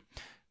defeating him.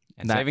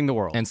 And saving the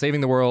world. And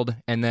saving the world.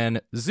 And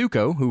then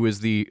Zuko, who is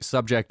the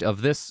subject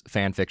of this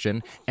fan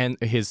fiction, and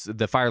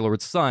the Fire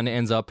Lord's son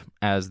ends up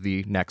as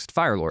the next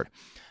Fire Lord.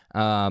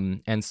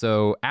 And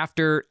so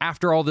after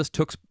all this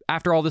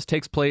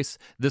takes place,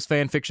 this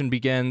fan fiction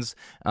begins.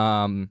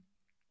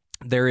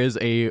 There is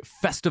a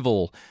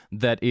festival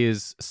that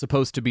is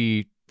supposed to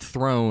be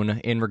thrown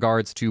in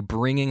regards to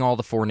bringing all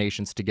the 4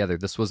 nations together.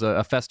 This was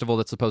a festival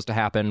that's supposed to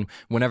happen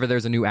whenever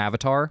there's a new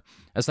avatar,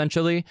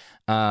 essentially,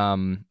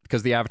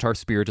 because the avatar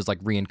spirit is like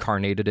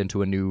reincarnated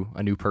into a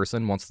new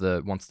person once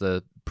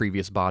the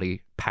previous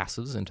body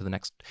passes into the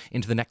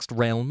next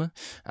realm.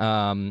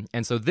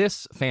 And so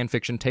this fan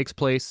fiction takes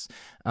place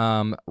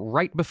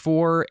right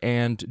before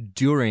and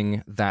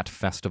during that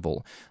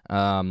festival.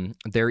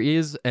 There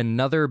is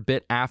another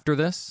bit after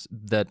this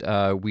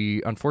that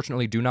we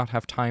unfortunately do not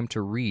have time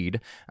to read,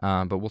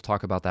 but we'll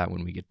talk about that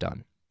when we get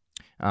done.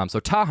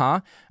 So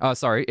Taha,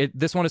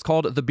 this one is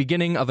called The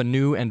Beginning of a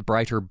New and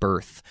Brighter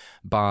Birth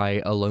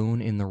by Alone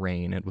in the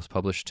Rain. It was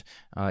published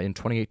in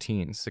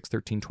 2018,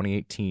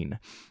 6/13/2018.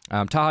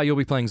 Taha, you'll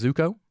be playing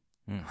Zuko.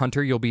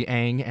 Hunter, you'll be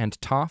Aang and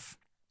Toph.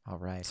 All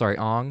right. Sorry,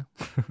 Ong.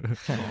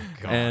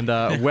 And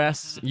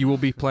Wes, you will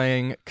be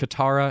playing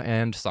Katara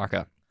and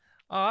Sokka.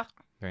 Aw.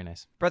 Very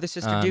nice.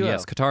 Brother-sister duo.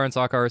 Yes, Katara and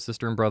Sokka are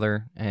sister and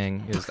brother.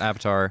 Aang is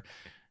Avatar.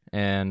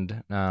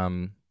 And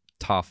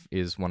Toph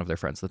is one of their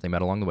friends that they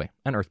met along the way,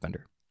 an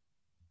earthbender.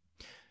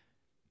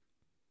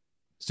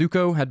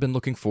 Zuko had been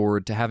looking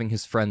forward to having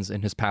his friends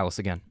in his palace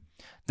again.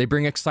 They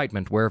bring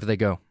excitement wherever they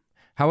go.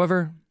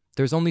 However,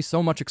 there's only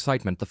so much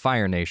excitement the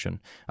Fire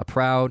Nation, a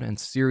proud and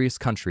serious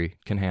country,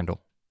 can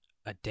handle.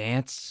 A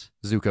dance?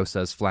 Zuko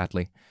says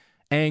flatly.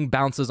 Aang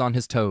bounces on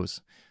his toes.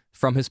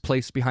 From his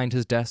place behind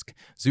his desk,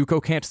 Zuko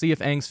can't see if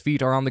Aang's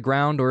feet are on the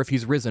ground or if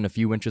he's risen a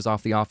few inches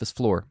off the office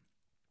floor.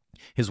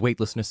 His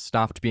weightlessness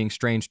stopped being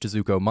strange to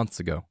Zuko months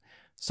ago.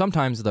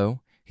 Sometimes,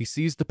 though, he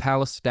sees the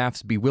palace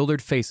staff's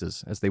bewildered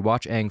faces as they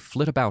watch Aang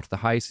flit about the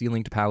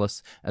high-ceilinged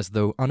palace as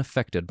though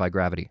unaffected by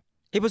gravity.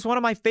 It was one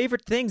of my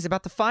favorite things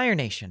about the Fire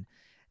Nation.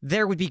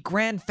 There would be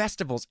grand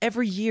festivals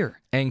every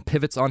year. Aang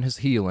pivots on his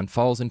heel and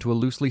falls into a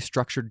loosely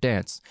structured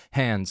dance,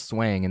 hands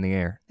swaying in the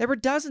air. There were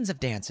dozens of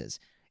dances.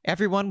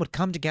 Everyone would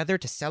come together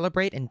to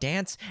celebrate and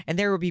dance, and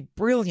there would be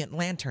brilliant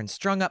lanterns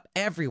strung up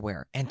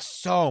everywhere, and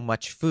so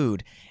much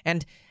food.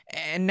 And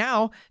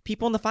now,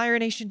 people in the Fire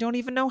Nation don't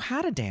even know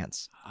how to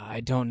dance. I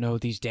don't know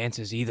these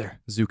dances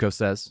either, Zuko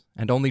says,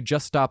 and only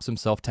just stops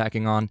himself,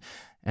 tacking on,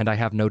 and I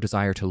have no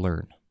desire to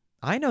learn.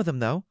 I know them,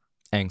 though.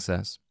 Aang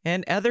says.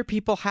 And other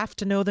people have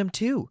to know them,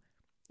 too.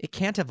 It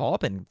can't have all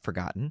been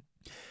forgotten.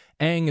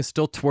 Aang is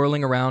still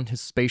twirling around his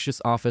spacious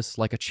office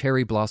like a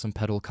cherry blossom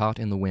petal caught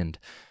in the wind.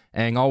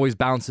 Aang always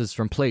bounces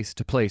from place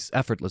to place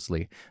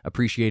effortlessly,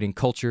 appreciating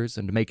cultures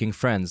and making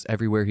friends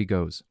everywhere he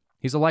goes.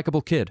 He's a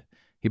likable kid.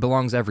 He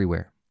belongs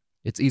everywhere.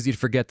 It's easy to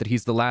forget that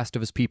he's the last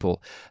of his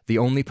people, the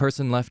only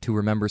person left who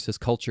remembers his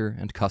culture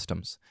and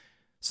customs.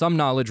 Some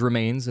knowledge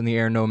remains in the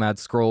Air Nomad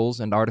scrolls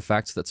and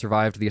artifacts that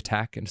survived the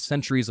attack and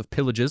centuries of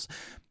pillagers,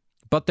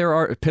 but there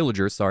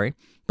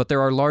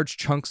are large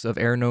chunks of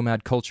Air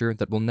Nomad culture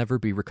that will never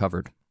be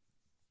recovered.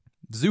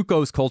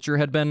 Zuko's culture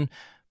had been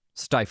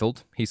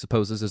stifled, he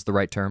supposes is the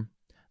right term.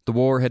 The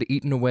war had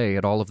eaten away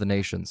at all of the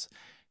nations.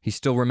 He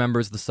still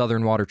remembers the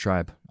Southern Water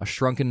Tribe, a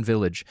shrunken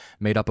village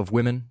made up of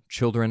women,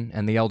 children,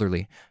 and the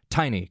elderly,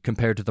 tiny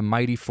compared to the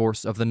mighty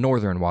force of the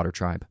Northern Water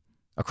Tribe.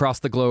 Across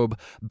the globe,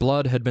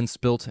 blood had been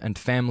spilt and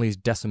families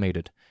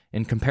decimated.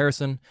 In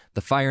comparison, the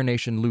Fire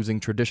Nation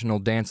losing traditional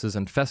dances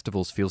and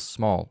festivals feels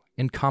small,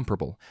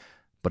 incomparable,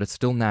 but it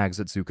still nags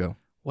at Zuko.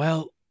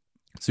 Well,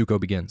 Zuko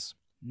begins.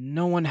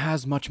 No one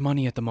has much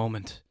money at the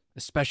moment,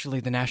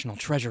 especially the National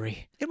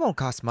Treasury. It won't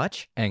cost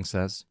much. Aang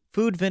says.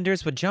 Food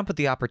vendors would jump at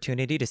the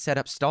opportunity to set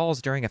up stalls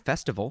during a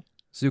festival.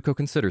 Zuko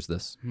considers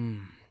this.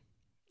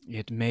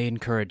 It may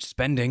encourage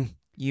spending.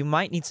 You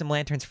might need some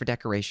lanterns for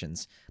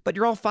decorations, but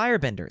you're all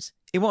firebenders.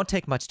 It won't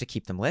take much to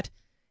keep them lit.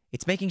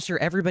 It's making sure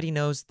everybody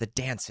knows the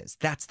dances.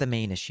 That's the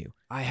main issue.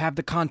 I have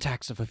the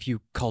contacts of a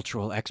few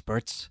cultural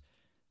experts.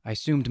 I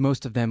assumed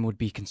most of them would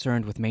be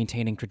concerned with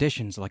maintaining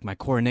traditions like my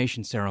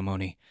coronation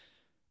ceremony.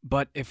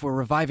 But if we're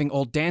reviving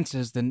old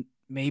dances, then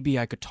maybe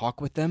I could talk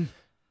with them?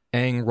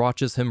 Aang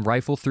watches him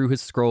rifle through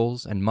his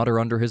scrolls and mutter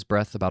under his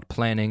breath about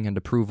planning and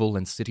approval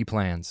and city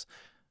plans.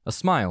 A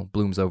smile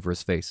blooms over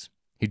his face.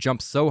 He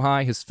jumps so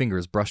high his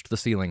fingers brushed the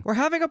ceiling. We're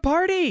having a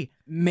party!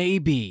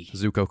 Maybe.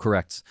 Zuko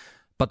corrects.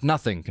 But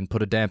nothing can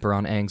put a damper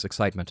on Aang's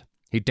excitement.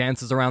 He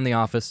dances around the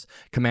office,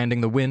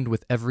 commanding the wind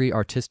with every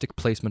artistic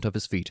placement of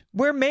his feet.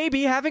 We're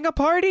maybe having a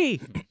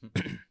party!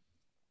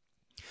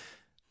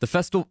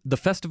 The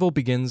festival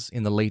begins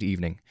in the late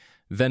evening.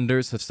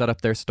 Vendors have set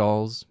up their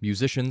stalls,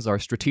 musicians are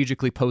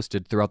strategically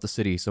posted throughout the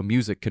city so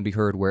music can be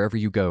heard wherever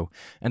you go,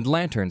 and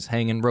lanterns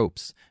hang in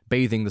ropes,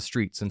 bathing the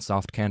streets in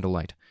soft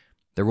candlelight.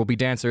 There will be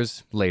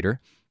dancers later.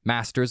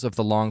 Masters of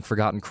the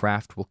long-forgotten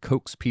craft will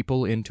coax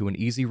people into an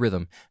easy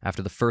rhythm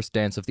after the first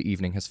dance of the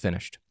evening has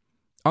finished.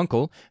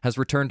 Uncle has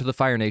returned to the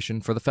Fire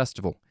Nation for the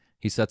festival.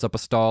 He sets up a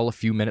stall a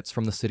few minutes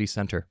from the city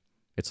center.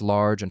 It's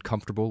large and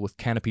comfortable with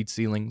canopied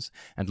ceilings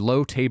and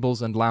low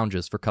tables and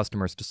lounges for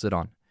customers to sit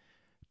on.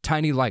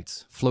 Tiny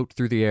lights float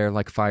through the air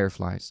like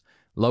fireflies,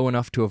 low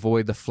enough to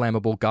avoid the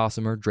flammable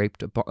gossamer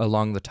draped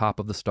along the top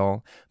of the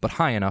stall, but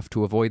high enough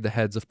to avoid the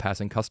heads of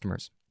passing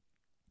customers.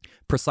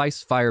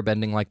 Precise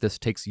firebending like this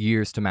takes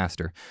years to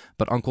master,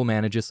 but Uncle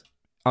manages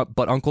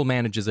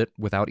it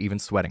without even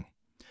sweating.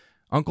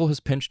 Uncle has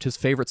pinched his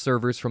favorite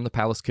servers from the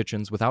palace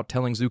kitchens without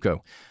telling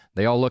Zuko.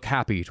 They all look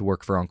happy to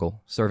work for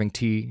Uncle, serving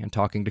tea and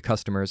talking to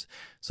customers,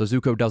 so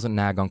Zuko doesn't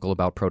nag Uncle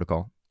about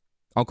protocol.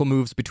 Uncle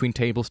moves between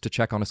tables to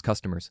check on his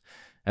customers.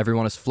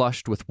 Everyone is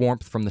flushed with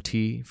warmth from the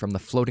tea, from the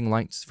floating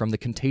lights, from the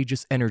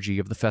contagious energy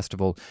of the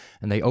festival,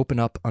 and they open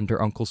up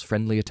under Uncle's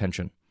friendly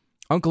attention.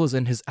 Uncle is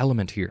in his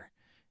element here.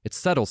 It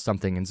settles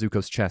something in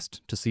Zuko's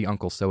chest to see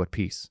Uncle so at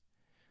peace.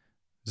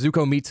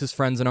 Zuko meets his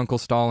friends in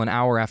Uncle's stall an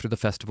hour after the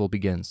festival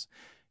begins.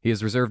 He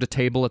has reserved a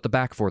table at the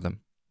back for them.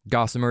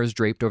 Gossamer is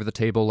draped over the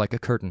table like a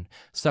curtain,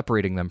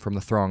 separating them from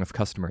the throng of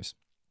customers.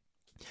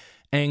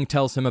 Aang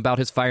tells him about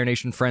his Fire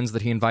Nation friends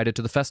that he invited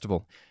to the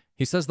festival.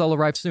 He says they'll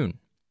arrive soon.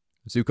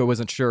 Zuko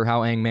isn't sure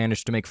how Aang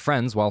managed to make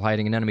friends while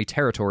hiding in enemy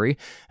territory,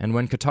 and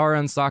when Katara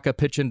and Sokka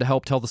pitch in to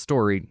help tell the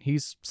story,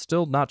 he's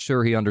still not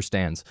sure he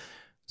understands.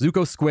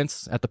 Zuko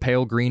squints at the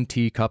pale green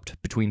tea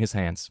cupped between his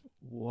hands.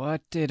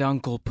 What did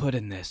Uncle put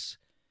in this?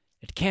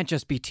 It can't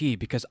just be tea,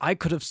 because I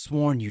could have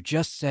sworn you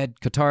just said...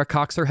 Katara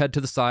cocks her head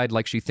to the side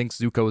like she thinks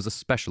Zuko is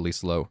especially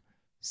slow.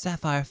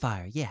 Sapphire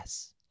fire,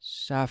 yes.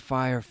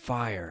 Sapphire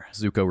fire.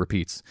 Zuko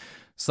repeats.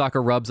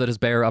 Sokka rubs at his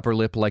bare upper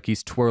lip like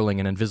he's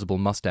twirling an invisible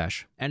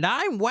mustache. And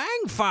I'm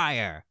Wang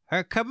Fire,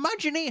 her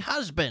curmudgeon-y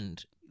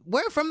husband.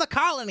 We're from the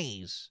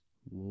colonies.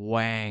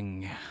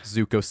 Wang.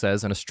 Zuko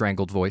says in a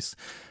strangled voice.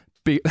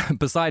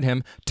 Beside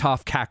him,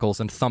 Toph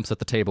cackles and thumps at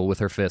the table with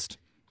her fist.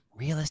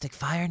 Realistic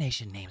Fire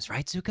Nation names,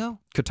 right, Zuko?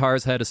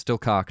 Katara's head is still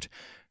cocked.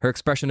 Her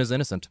expression is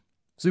innocent.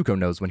 Zuko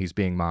knows when he's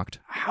being mocked.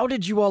 How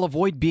did you all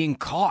avoid being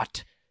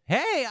caught?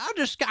 Hey, our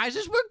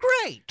disguises were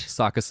great.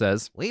 Sokka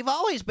says. We've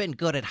always been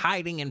good at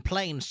hiding in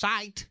plain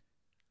sight.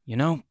 You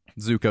know,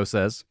 Zuko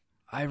says.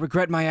 I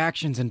regret my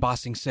actions in Ba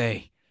Sing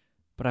Se,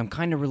 but I'm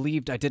kind of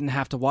relieved I didn't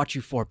have to watch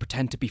you four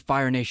pretend to be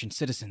Fire Nation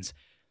citizens.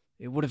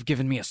 It would have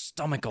given me a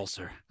stomach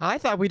ulcer. I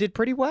thought we did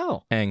pretty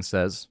well. Aang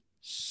says.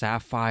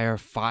 Sapphire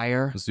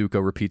fire?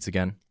 Zuko repeats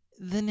again.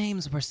 The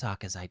names were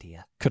Sokka's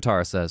idea.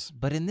 Katara says.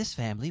 But in this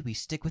family, we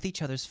stick with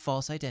each other's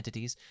false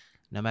identities,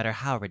 no matter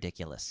how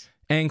ridiculous.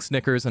 Aang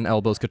snickers and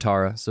elbows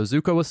Katara, so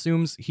Zuko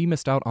assumes he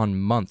missed out on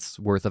months'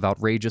 worth of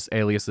outrageous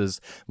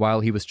aliases while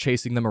he was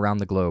chasing them around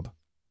the globe.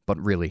 But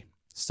really,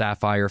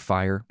 Sapphire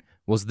Fire?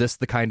 Was this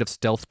the kind of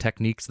stealth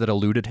techniques that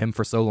eluded him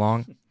for so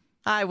long?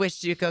 I wish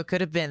Zuko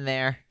could have been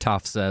there.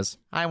 Toph says.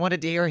 I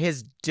wanted to hear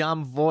his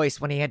dumb voice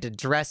when he had to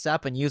dress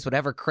up and use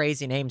whatever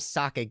crazy name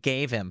Sokka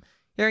gave him.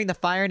 Hearing the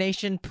Fire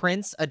Nation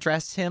prince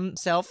address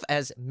himself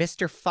as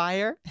Mr.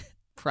 Fire?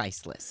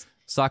 Priceless.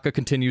 Sokka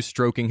continues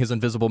stroking his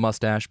invisible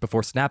mustache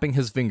before snapping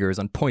his fingers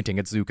and pointing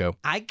at Zuko.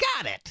 I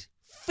got it.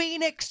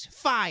 Phoenix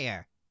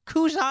Fire.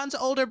 Kuzan's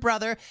older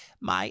brother,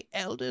 my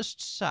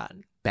eldest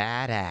son.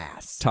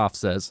 Badass. Toph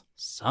says.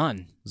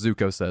 Son,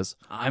 Zuko says.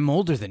 I'm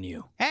older than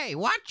you. Hey,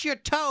 watch your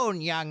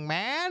tone, young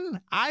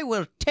man. I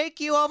will take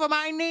you over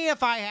my knee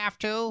if I have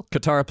to.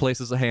 Katara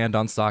places a hand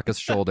on Sokka's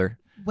shoulder.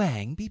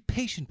 Wang, be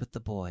patient with the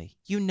boy.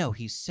 You know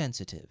he's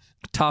sensitive.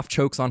 Toph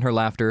chokes on her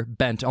laughter,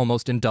 bent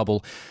almost in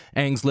double.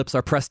 Aang's lips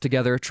are pressed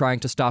together, trying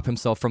to stop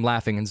himself from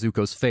laughing in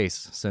Zuko's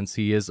face, since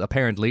he is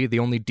apparently the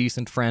only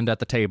decent friend at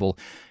the table.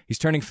 He's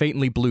turning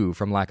faintly blue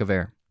from lack of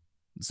air.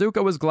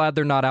 Zuko is glad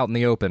they're not out in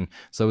the open,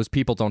 so his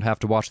people don't have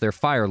to watch their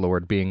Fire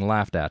Lord being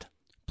laughed at.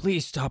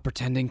 Please stop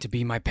pretending to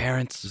be my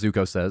parents.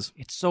 Zuko says.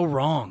 It's so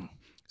wrong.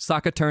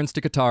 Sokka turns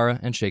to Katara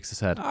and shakes his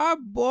head. Our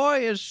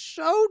boy is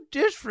so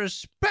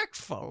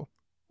disrespectful.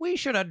 We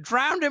should have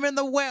drowned him in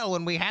the well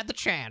when we had the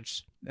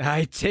chance.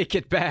 I take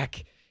it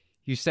back.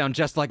 You sound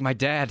just like my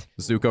dad.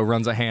 Zuko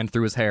runs a hand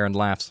through his hair and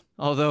laughs.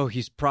 Although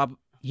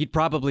he'd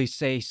probably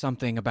say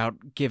something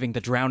about giving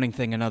the drowning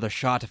thing another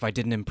shot if I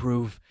didn't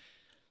improve.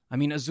 I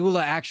mean,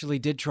 Azula actually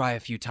did try a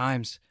few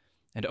times.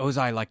 And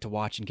Ozai liked to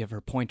watch and give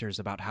her pointers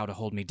about how to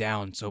hold me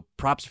down, so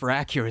props for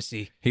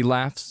accuracy. He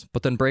laughs,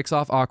 but then breaks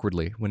off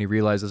awkwardly when he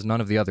realizes none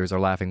of the others are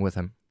laughing with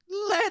him.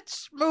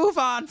 Let's move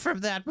on from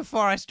that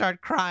before I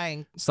start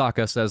crying.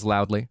 Sokka says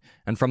loudly,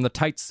 and from the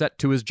tight set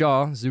to his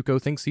jaw, Zuko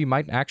thinks he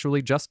might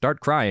actually just start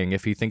crying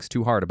if he thinks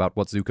too hard about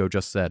what Zuko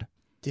just said.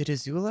 Did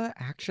Azula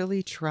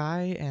actually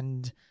try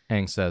and...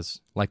 Aang says,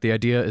 like the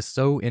idea is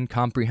so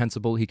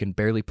incomprehensible he can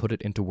barely put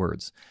it into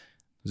words.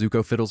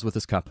 Zuko fiddles with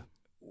his cup.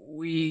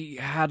 We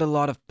had a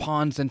lot of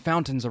ponds and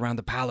fountains around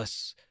the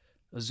palace.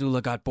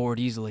 Azula got bored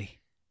easily.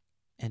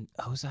 And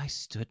Ozai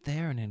stood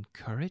there and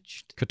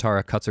encouraged?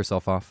 Katara cuts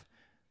herself off.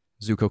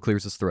 Zuko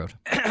clears his throat.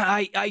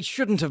 I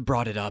shouldn't have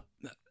brought it up.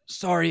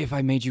 Sorry if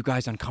I made you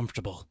guys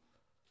uncomfortable.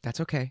 That's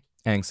okay.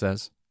 Aang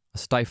says. A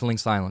stifling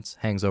silence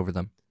hangs over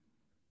them.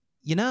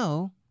 You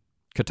know,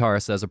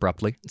 Katara says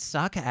abruptly.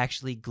 Sokka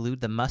actually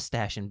glued the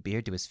mustache and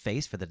beard to his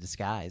face for the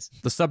disguise.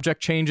 The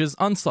subject change is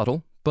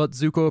unsubtle, but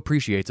Zuko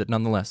appreciates it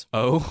nonetheless.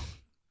 Oh?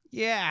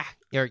 Yeah.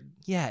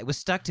 Yeah, it was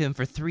stuck to him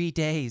for 3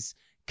 days.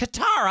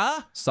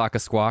 Katara! Sokka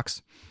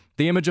squawks.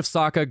 The image of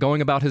Sokka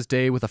going about his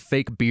day with a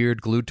fake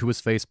beard glued to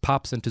his face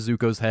pops into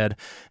Zuko's head,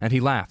 and he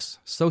laughs,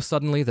 so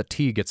suddenly that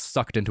tea gets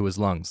sucked into his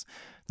lungs.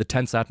 The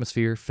tense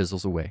atmosphere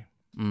fizzles away.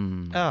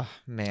 Oh,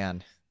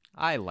 man.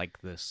 I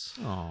like this.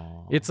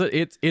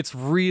 Aww. It's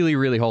really,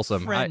 really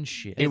wholesome.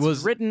 Friendship. It It's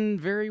was written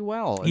very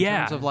well in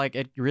terms of like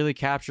it really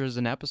captures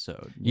an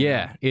episode.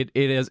 Yeah, it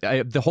is.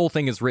 The whole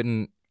thing is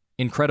written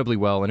incredibly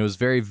well, and it was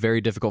very,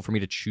 very difficult for me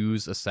to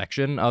choose a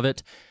section of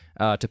it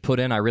to put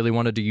in. I really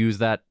wanted to use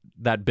that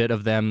bit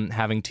of them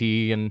having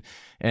tea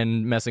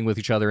and messing with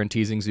each other and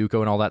teasing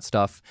Zuko and all that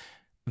stuff.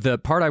 The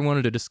part I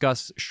wanted to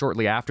discuss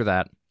shortly after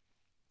that,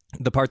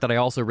 the part that I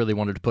also really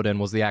wanted to put in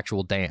was the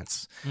actual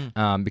dance,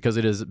 because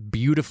it is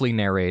beautifully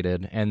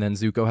narrated, and then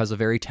Zuko has a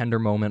very tender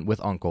moment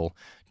with Uncle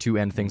to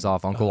end things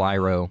off, Uncle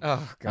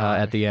Iroh,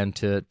 at the end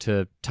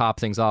to top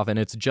things off, and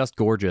it's just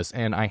gorgeous.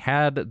 And I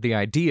had the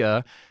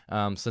idea,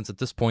 since at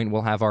this point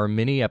we'll have our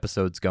mini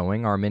episodes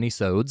going, our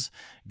mini-sodes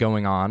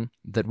going on,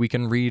 that we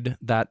can read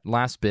that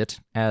last bit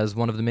as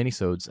one of the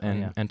mini-sodes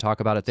and talk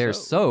about it there.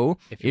 So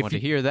if you want to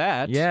hear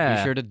that, be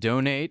Yeah. sure to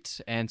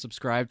donate and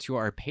subscribe to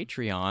our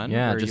Patreon,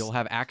 Yeah, where just- you'll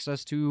have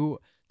access to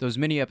those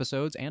mini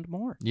episodes and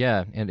more.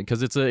 Yeah, and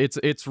because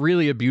it's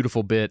really a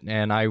beautiful bit,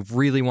 and I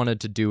really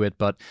wanted to do it,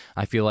 but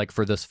I feel like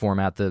for this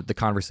format, the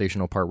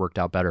conversational part worked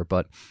out better.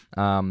 But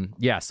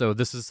yeah, so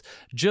this is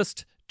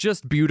just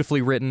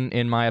beautifully written,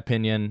 in my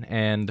opinion,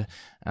 and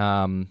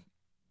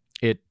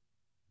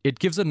it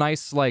gives a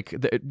nice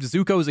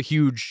Zuko's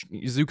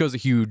a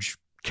huge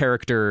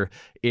character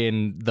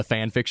in the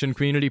fan fiction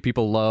community.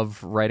 People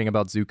love writing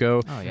about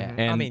Zuko. Oh, yeah.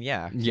 And I mean,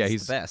 yeah,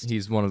 he's the best.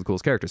 He's one of the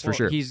coolest characters for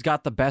sure. He's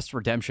got the best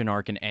redemption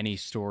arc in any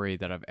story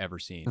that I've ever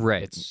seen.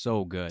 Right. It's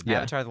so good. Yeah.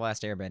 Avatar: The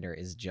Last Airbender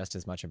is just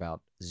as much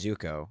about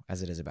Zuko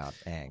as it is about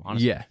Aang.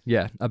 Honestly.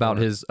 Yeah, about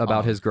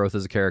Or his growth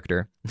as a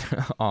character,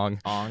 Ong.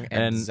 Ong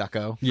And- and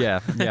Zuko. Yeah,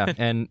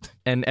 and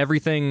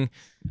everything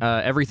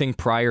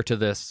prior to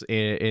this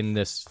in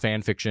this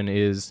fan fiction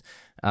is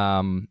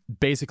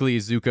basically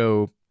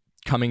Zuko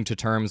coming to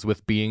terms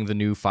with being the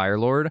new Fire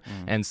Lord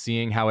and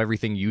seeing how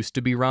everything used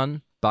to be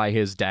run by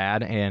his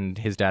dad and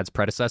his dad's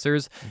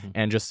predecessors,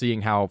 and just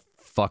seeing how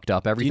fucked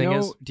up everything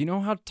is. Do you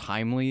know how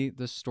timely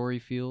this story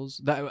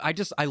feels?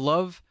 I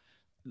love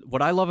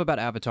what I love about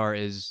Avatar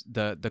is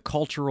the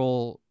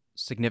cultural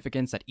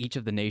significance that each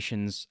of the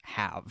nations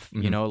have.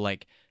 You know,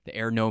 like the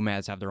air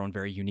nomads have their own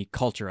very unique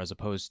culture, as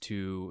opposed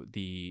to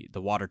the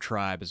water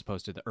tribe, as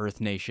opposed to the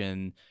earth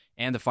nation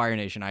and the fire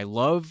nation. I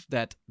love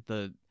that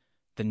the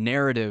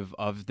narrative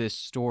of this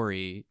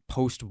story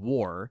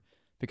post-war,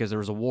 because there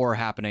was a war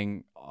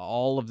happening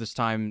all of this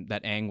time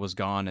that Aang was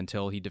gone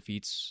until he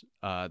defeats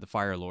the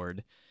Fire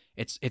Lord.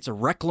 It's a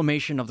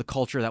reclamation of the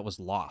culture that was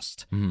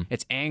lost.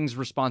 It's Aang's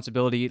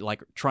responsibility,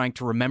 like trying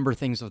to remember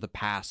things of the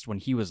past when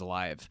he was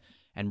alive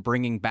and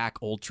bringing back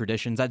old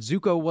traditions that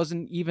Zuko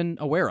wasn't even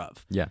aware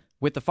of. Yeah.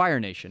 With the Fire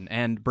Nation,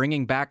 and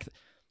bringing back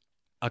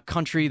a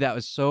country that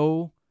was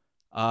so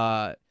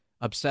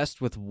obsessed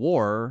with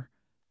war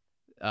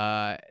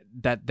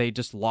that they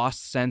just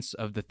lost sense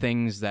of the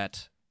things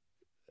that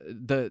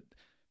the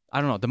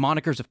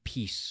monikers of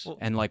peace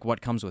and like what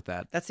comes with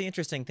that. That's the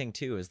interesting thing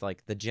too, is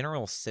like the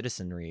general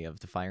citizenry of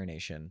the Fire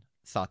Nation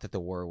thought that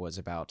the war was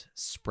about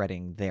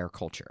spreading their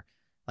culture.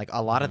 Like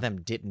a lot of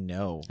them didn't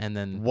know And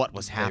then what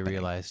was they happening.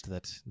 realized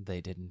that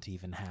they didn't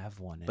even have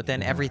one. But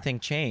then anymore. everything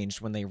changed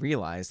when they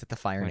realized that the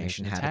Fire Fire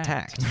Nation Nation had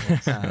attacked.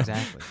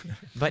 Exactly.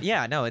 But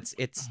yeah, no, it's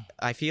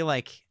I feel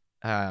like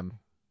I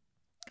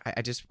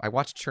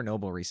watched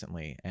Chernobyl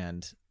recently,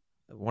 and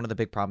one of the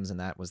big problems in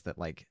that was that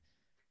like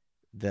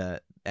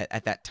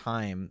at that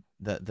time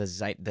the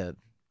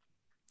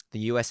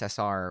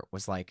USSR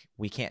was like,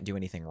 we can't do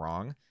anything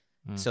wrong,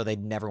 so they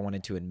never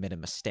wanted to admit a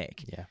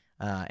mistake. Yeah.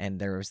 And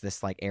there was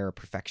this like air of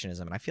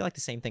perfectionism, and I feel like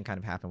the same thing kind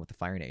of happened with the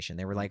Fire Nation.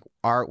 They were like,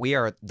 we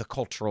are the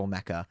cultural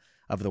mecca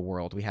of the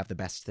world. We have the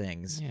best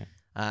things. Yeah.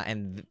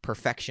 And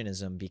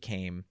perfectionism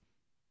became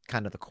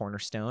kind of the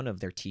cornerstone of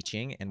their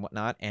teaching and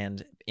whatnot.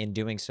 And in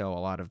doing so,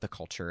 a lot of the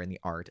culture and the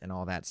art and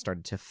all that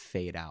started to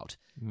fade out,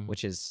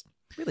 which is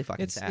really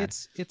fucking sad.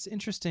 It's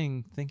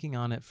interesting thinking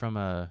on it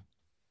from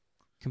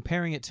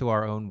comparing it to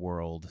our own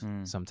world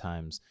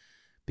sometimes,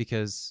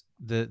 because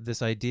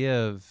this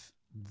idea of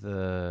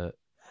the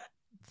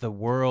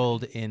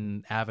world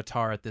in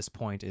Avatar at this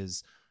point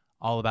is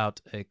all about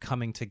a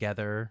coming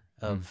together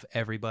of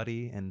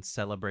everybody and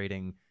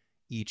celebrating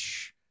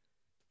each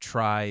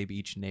tribe,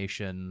 each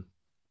nation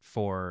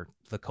for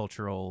the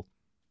cultural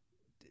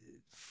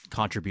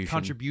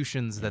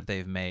contributions that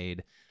they've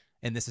made.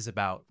 And this is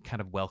about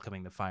kind of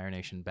welcoming the Fire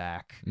Nation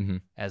back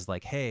as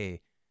like,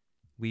 hey,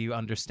 we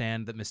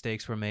understand that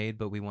mistakes were made,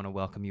 but we want to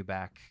welcome you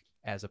back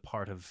as a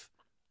part of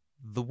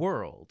the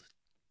world.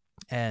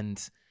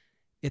 And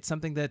it's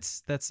something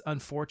that's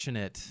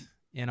unfortunate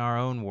in our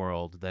own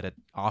world, that it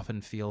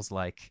often feels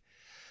like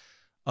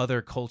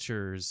other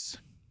cultures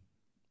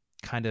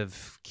kind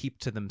of keep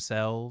to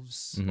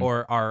themselves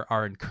or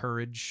are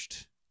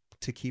encouraged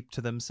to keep to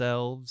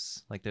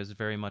themselves. Like there's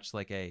very much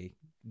like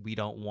we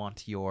don't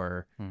want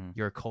your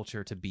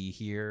culture to be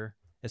here,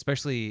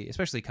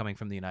 especially coming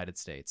from the United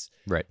States.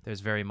 Right.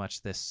 There's very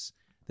much this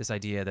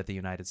idea that the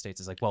United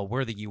States is like, well,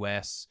 we're the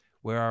US,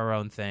 we're our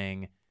own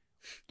thing.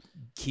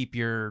 Keep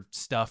your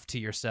stuff to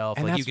yourself.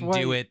 And like you that's can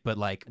why- do it, but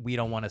like we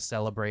don't want to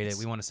celebrate it.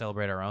 We want to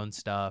celebrate our own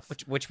stuff.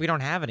 Which we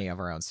don't have any of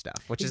our own stuff,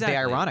 which Exactly. is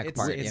the ironic It's-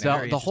 part. it's you know?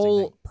 very The interesting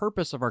whole thing.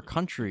 purpose of our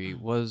country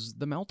was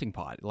the melting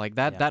pot. Like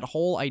that Yeah. that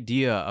whole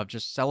idea of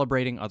just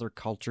celebrating other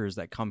cultures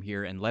that come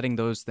here and letting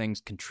those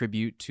things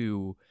contribute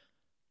to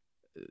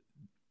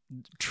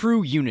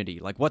true unity,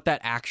 like what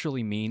that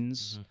actually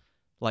means.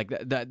 Like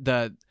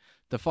the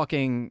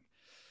fucking,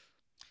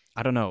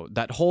 I don't know,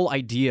 that whole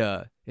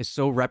idea is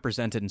so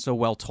represented and so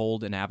well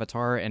told in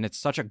Avatar, and it's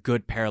such a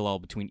good parallel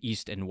between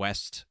East and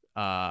West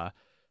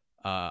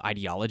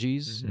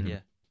ideologies.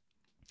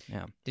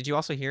 Yeah. Did you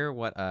also hear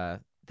what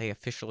they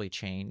officially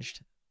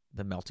changed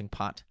the melting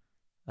pot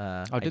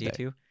did idea they?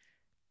 to?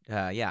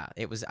 Yeah,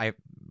 it was. I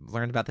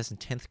learned about this in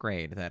 10th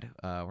grade that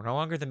we're no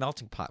longer the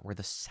melting pot; we're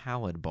the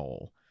salad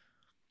bowl.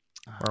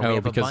 Where we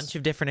have a because bunch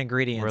of different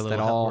ingredients We're a that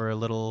little, all we're a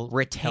little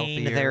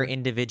retain healthier. their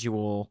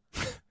individual,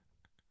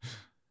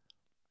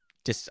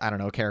 I don't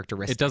know,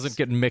 characteristics. It doesn't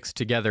get mixed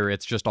together.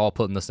 It's just all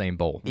put in the same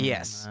bowl.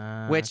 Yes,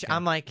 which okay.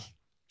 I'm like,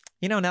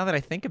 now that I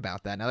think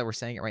about that, now that we're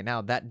saying it right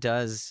now, that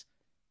does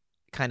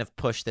kind of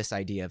push this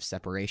idea of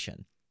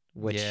separation.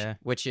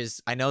 Which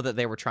is, I know that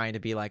they were trying to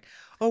be like,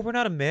 oh, we're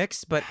not a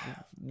mix, but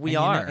we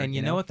are. And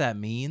you know what that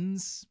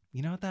means?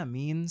 You know what that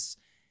means?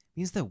 It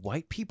means that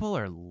white people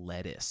are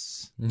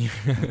lettuce.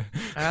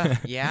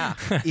 Yeah.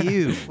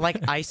 Ew.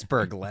 Like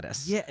iceberg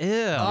lettuce. Yeah.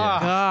 Ew. Oh,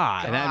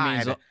 God. And that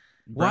means God.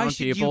 Why brown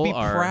should you people be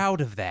are proud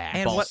of that?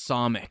 And what-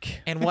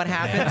 balsamic. And what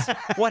happens?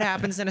 What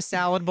happens in a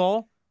salad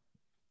bowl?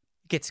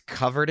 Gets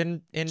covered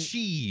in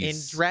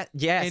cheese,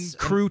 yes, and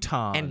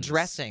croutons, and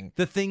dressing.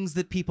 The things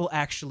that people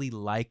actually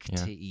like Yeah.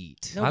 to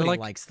eat. Nobody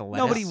likes the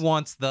lettuce. Nobody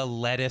wants the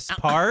lettuce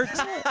part.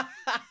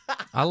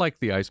 I like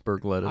the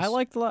iceberg lettuce. I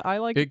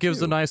like it. Gives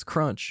too. a nice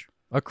crunch,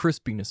 a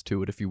crispiness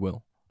to it, if you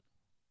will.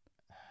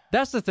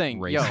 That's the thing.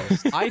 Yo,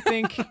 Racist. I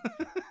think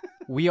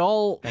we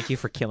all, Thank you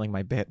for killing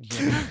my bit.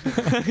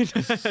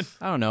 I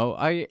don't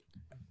know.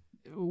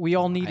 We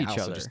all need I each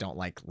also other. just don't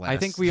like lettuce. I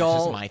think we It's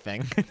all- just my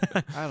thing.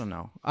 I don't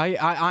know.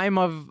 I'm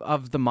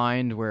of the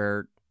mind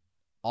where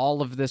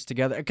all of this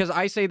together, because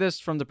I say this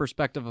from the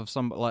perspective of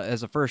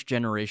as a first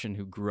generation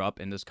who grew up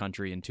in this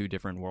country in two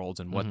different worlds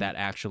and what that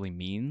actually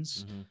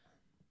means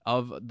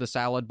of the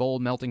salad bowl,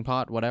 melting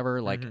pot,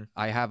 whatever. Like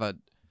I have a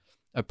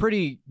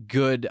pretty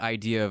good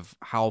idea of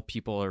how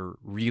people are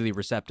really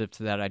receptive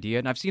to that idea,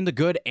 and I've seen the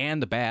good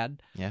and the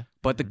bad. Yeah.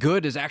 But the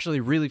good is actually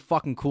really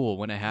fucking cool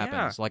when it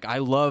happens. Like I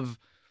love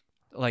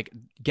like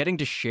getting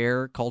to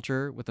share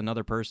culture with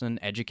another person,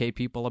 educate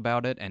people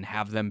about it, and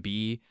have them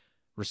be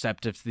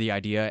receptive to the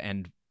idea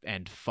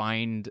and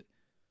find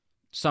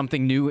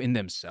something new in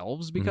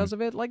themselves because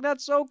of it. Like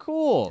that's so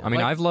cool. I mean,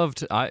 Like, I've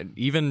loved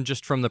even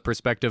just from the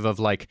perspective of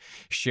like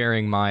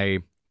sharing my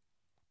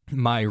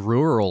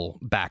rural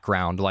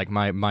background, like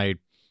my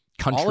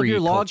country all of your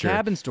log culture.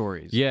 cabin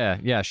stories.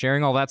 Yeah,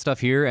 sharing all that stuff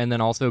here, and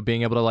then also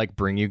being able to like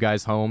bring you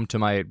guys home to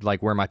my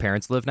like where my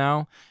parents live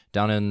now,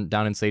 down in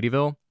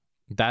Sadieville.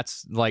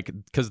 That's like,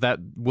 because that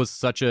was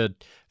such a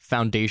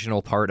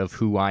foundational part of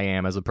who I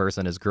am as a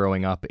person, is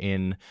growing up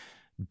in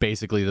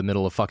basically the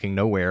middle of fucking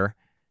nowhere.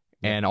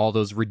 And all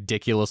those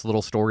ridiculous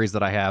little stories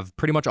that I have,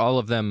 pretty much all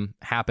of them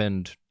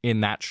happened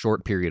in that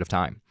short period of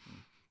time.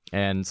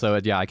 And so,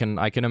 yeah, I can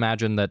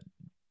imagine that,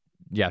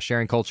 yeah,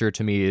 sharing culture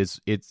to me is,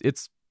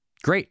 it's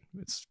great.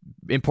 It's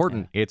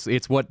important.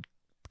 It's what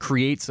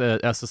creates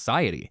a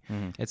society.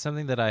 It's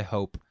something that I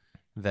hope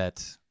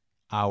that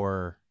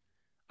our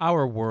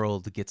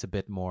world gets a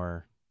bit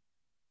more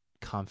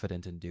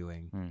confident in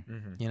doing.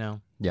 You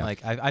know, Yeah.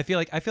 Like I feel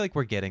like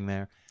we're getting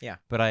there. Yeah.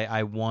 But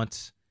I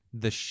want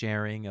the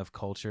sharing of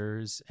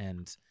cultures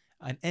and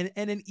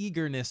an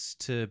eagerness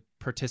to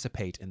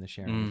participate in the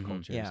sharing of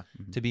cultures. Yeah.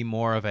 To be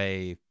more of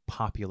a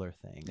popular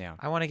thing. Yeah.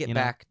 I want to get You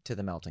know? back to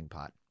the melting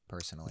pot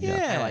personally.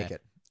 Yeah. I like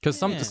it. Because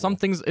some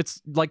things,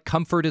 it's like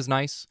comfort is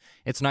nice.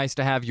 It's nice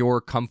to have your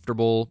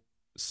comfortable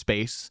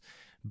space,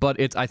 but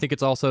I think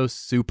it's also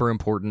super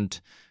important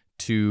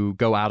to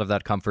go out of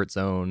that comfort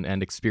zone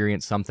and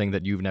experience something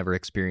that you've never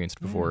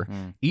experienced before.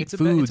 Eat It's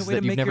foods a way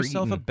that to you've make never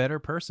yourself eaten. a better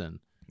person.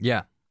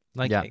 Yeah.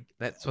 Like Yeah.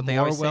 That's what they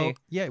more always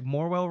say.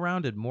 more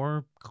well-rounded,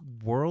 more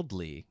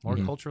worldly, more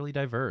Mhm. culturally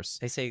diverse.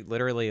 They say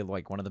literally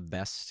like one of the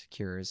best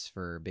cures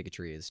for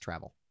bigotry is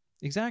travel.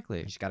 Exactly.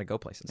 You just got to go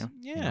places.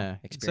 Yeah. You know,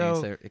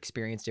 So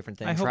experience different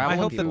things. I hope, travel I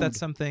and hope that food. that's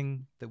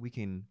something that we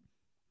can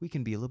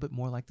be a little bit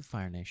more like the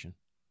Fire Nation.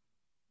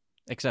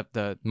 Except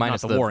the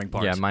Minus not the warring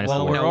part. Yeah, minus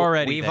Well, the we're war.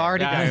 already we've there.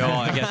 already Yeah, done well,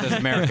 I guess as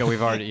America,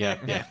 we've already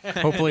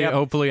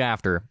Hopefully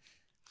after.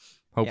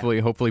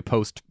 Hopefully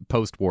post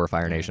war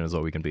Fire Nation is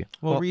what we can be.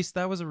 Well, Reese,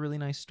 that was a really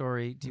nice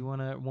story. Do you want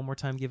to one more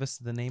time give us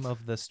the name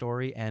of the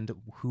story and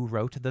who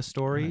wrote the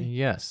story?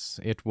 Yes,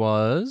 it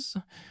was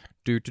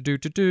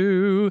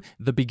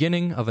The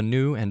Beginning of a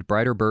New and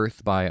Brighter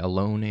Birth by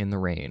Alone in the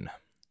Rain.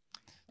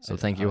 So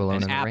thank you, Alone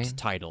an in the apt Rain.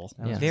 title.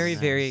 That was Very,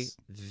 very, nice.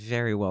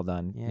 very well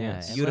done. Yeah,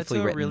 Yes. and Beautifully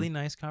led to a written. really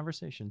nice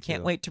conversation.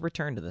 Can't too. wait to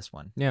return to this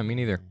one. Yeah, me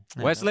neither.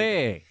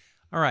 Wesley.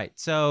 All right,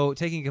 so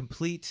taking a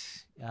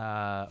complete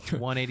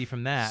 180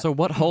 from that. So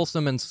what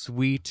wholesome and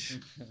sweet.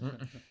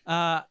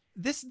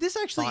 This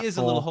actually is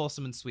a little Thoughtful.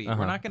 wholesome and sweet. Uh-huh,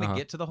 We're not going to uh-huh.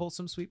 get to the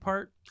wholesome sweet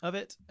part of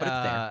it. But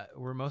it's there.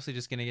 We're mostly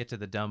just going to get to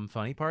the dumb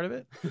funny part of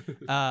it.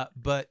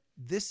 But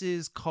this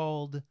is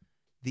called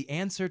The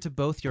Answer to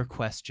Both Your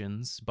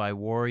Questions by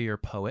Warrior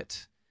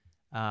Poet.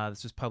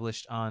 This was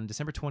published on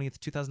December 20th,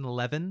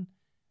 2011.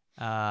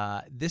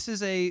 This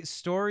is a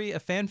story, a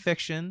fan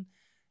fiction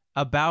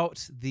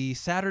about the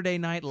Saturday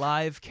Night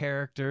Live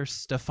character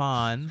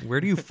Stefan. Where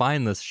do you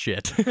find this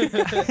shit?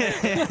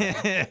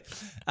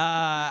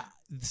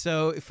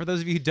 So, for those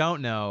of you who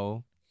don't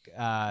know,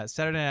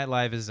 Saturday Night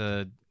Live is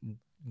a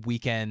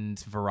weekend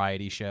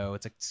variety show.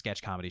 It's a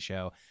sketch comedy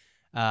show.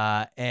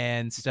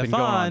 And been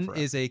going on Stefan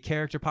forever. is a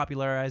character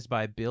popularized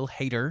by Bill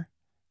Hader,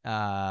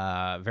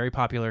 very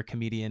popular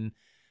comedian.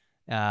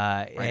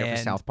 Right over and-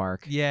 South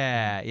Park.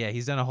 Yeah,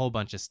 he's done a whole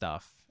bunch of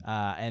stuff.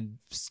 And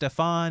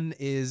Stefan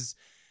is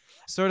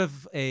sort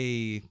of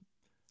a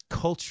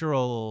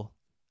cultural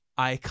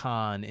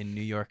icon in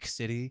New York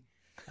City.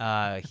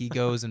 He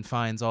goes and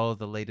finds all of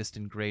the latest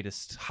and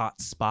greatest hot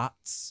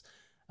spots.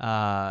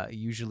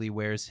 Usually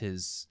wears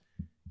his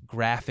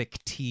graphic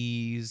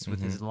tees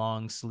with his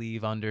long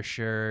sleeve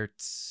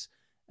undershirts.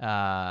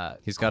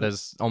 He's got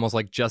his almost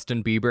like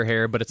Justin Bieber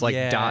hair, but it's like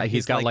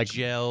he's got like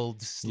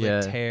gelled,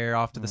 slicked hair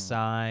off to the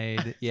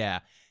side. Yeah.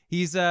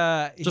 He's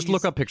just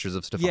look up pictures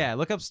of Stefan. Yeah,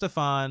 look up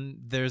Stefan.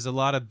 There's a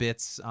lot of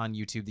bits on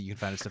YouTube that you can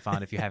find of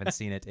Stefan if you haven't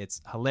seen it. It's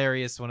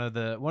hilarious. One of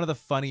the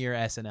funnier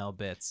SNL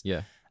bits.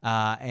 Yeah.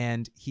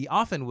 And he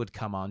often would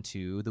come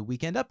onto the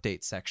Weekend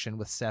Update section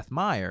with Seth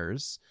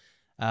Meyers,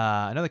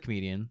 another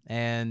comedian,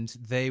 and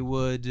they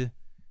would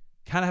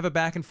kind of have a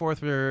back and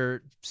forth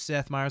where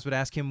Seth Meyers would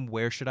ask him,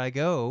 where should I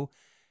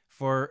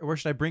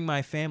bring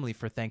my family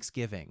for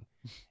Thanksgiving?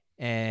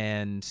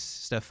 And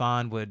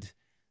Stefan would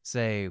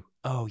say,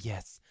 oh,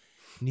 yes,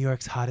 New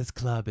York's hottest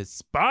club is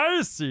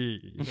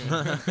Spicy,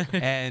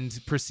 and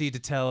proceed to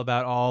tell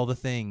about all the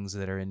things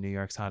that are in New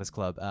York's hottest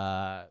club.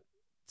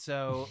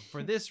 So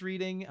for this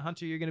reading,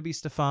 Hunter, you're going to be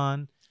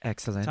Stefan.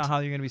 Excellent.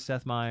 Taha, you're going to be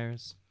Seth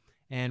Meyers.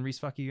 And Reese,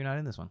 fuck you, you're not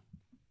in this one.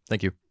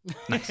 Thank you.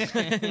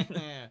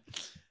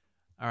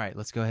 All right,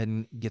 let's go ahead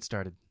and get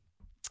started.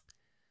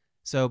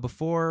 So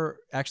before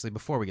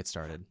we get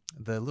started,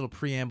 the little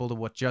preamble to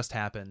what just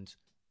happened,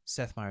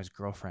 Seth Meyers'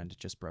 girlfriend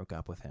just broke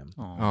up with him.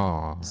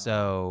 Oh.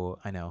 So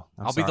I know.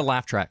 I'll be the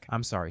laugh track.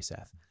 I'm sorry,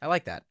 Seth. I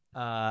like that.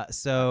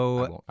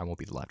 So I won't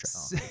be the laugh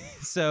track.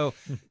 so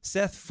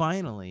Seth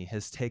finally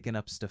has taken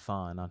up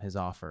Stefan on his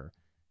offer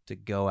to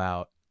go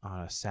out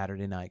on a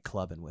Saturday night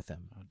clubbing with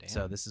him. Oh, damn.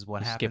 So this is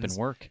what He's happens. skipping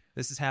work.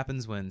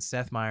 Happens when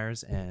Seth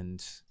Meyers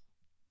and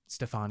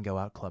Stefan go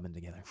out clubbing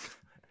together.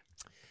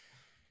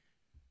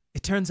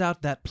 It turns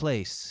out that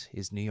place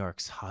is New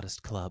York's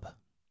hottest club.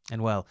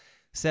 And well,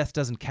 Seth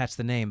doesn't catch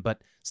the name,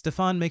 but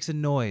Stefan makes a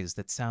noise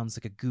that sounds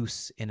like a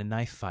goose in a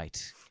knife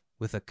fight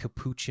with a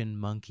capuchin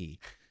monkey.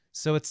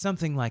 So it's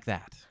something like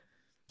that.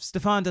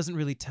 Stefan doesn't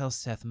really tell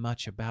Seth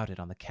much about it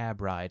on the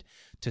cab ride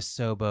to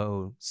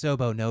Sobo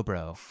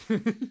Nobro.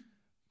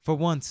 For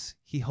once,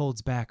 he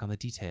holds back on the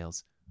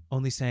details,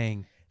 only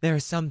saying, There are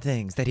some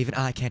things that even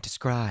I can't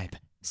describe,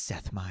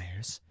 Seth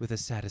Meyers. with a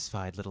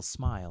satisfied little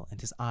smile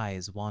and his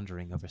eyes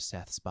wandering over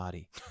Seth's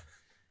body.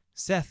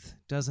 Seth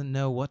doesn't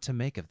know what to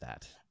make of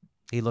that.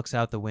 He looks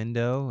out the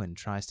window and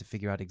tries to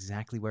figure out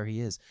exactly where he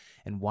is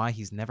and why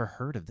he's never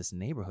heard of this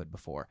neighborhood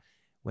before,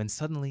 when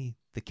suddenly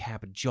the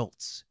cab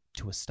jolts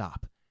to a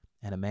stop,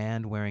 and a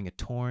man wearing a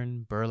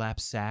torn burlap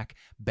sack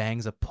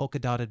bangs a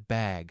polka-dotted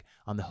bag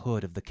on the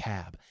hood of the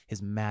cab,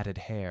 his matted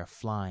hair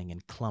flying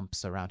in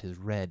clumps around his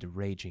red,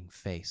 raging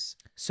face.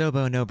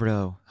 Sobo no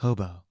bro,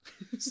 hobo.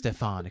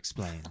 Stefan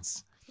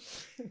explains.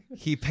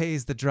 He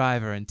pays the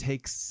driver and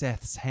takes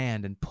Seth's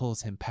hand and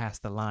pulls him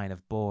past the line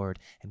of bored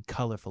and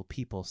colorful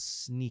people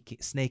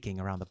snaking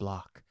around the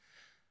block.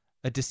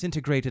 A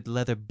disintegrated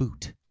leather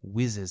boot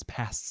whizzes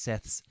past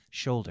Seth's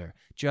shoulder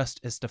just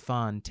as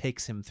Stefan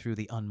takes him through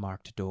the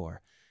unmarked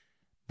door.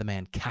 The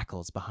man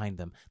cackles behind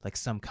them like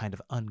some kind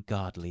of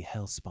ungodly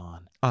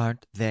hellspawn.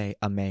 Aren't they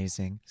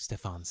amazing?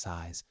 Stefan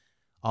sighs.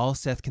 All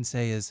Seth can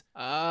say is,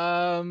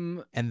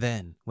 Um, and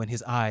then, when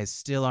his eyes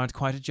still aren't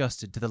quite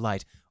adjusted to the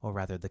light, or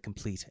rather the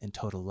complete and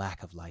total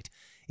lack of light,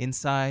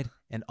 inside,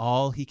 and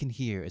all he can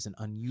hear is an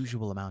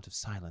unusual amount of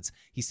silence,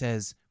 he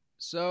says,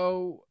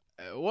 so,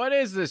 what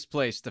is this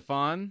place,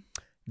 Stefan?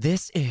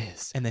 This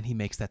is. and then he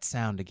makes that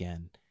sound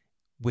again,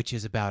 which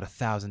is about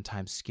 1,000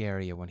 times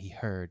scarier when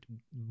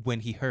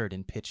he heard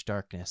in pitch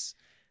darkness.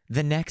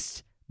 The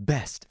next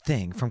best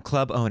thing from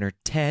club owner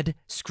Ted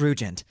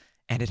Scrugent,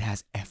 and it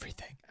has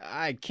everything.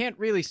 I can't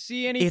really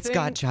see anything. It's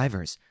got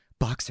jivers,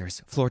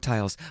 boxers, floor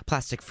tiles,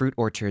 plastic fruit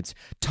orchards,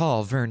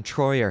 tall Vern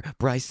Troyer,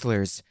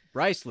 Breislers.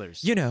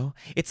 Breislers. You know,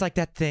 it's like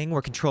that thing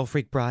where control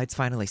freak brides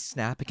finally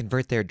snap and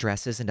convert their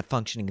dresses into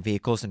functioning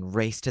vehicles and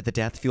race to the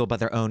death fueled by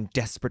their own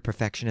desperate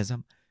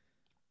perfectionism.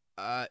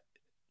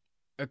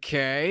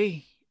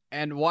 Okay.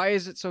 And why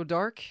is it so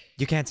dark?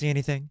 You can't see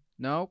anything?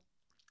 No.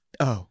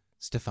 Oh,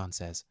 Stefan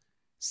says.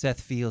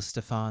 Seth feels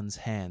Stefan's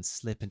hand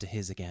slip into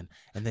his again,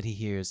 and then he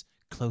hears,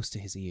 close to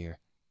his ear,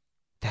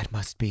 that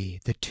must be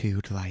the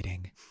Tude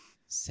lighting.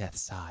 Seth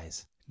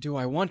sighs. Do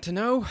I want to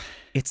know?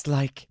 It's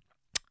like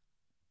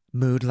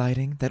mood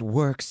lighting that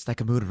works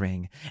like a mood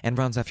ring and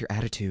runs off your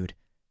attitude.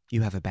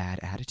 You have a bad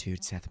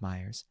attitude, Seth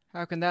Meyers.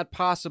 How can that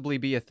possibly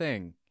be a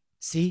thing?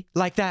 See?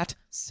 Like that.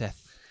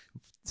 Seth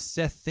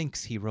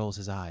thinks he rolls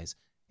his eyes.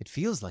 It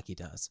feels like he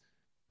does.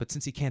 But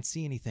since he can't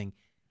see anything,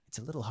 it's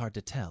a little hard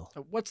to tell.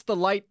 What's the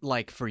light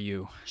like for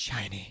you?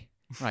 Shiny.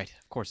 Right,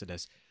 of course it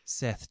is.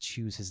 Seth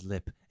chews his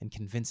lip and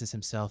convinces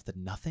himself that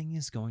nothing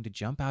is going to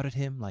jump out at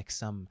him like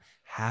some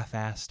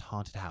half-assed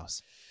haunted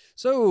house.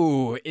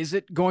 So, is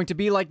it going to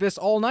be like this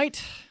all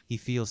night? He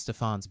feels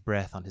Stefan's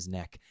breath on his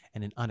neck,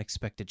 and an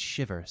unexpected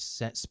shiver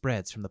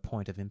spreads from the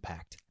point of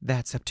impact.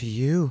 That's up to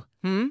you.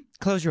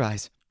 Close your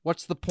eyes.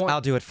 What's the point?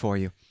 I'll do it for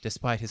you.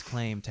 Despite his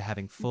claim to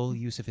having full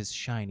use of his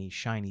shiny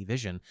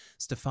vision,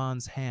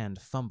 Stefan's hand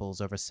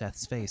fumbles over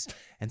Seth's face,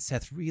 and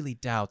Seth really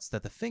doubts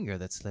that the finger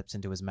that slips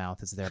into his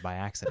mouth is there by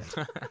accident.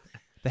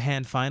 The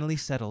hand finally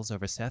settles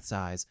over Seth's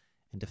eyes,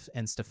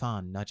 and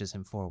Stefan nudges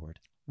him forward.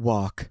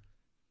 Walk.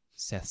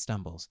 Seth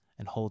stumbles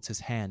and holds his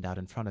hand out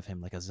in front of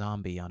him like a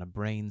zombie on a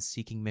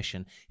brain-seeking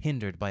mission,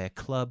 hindered by a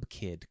club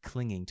kid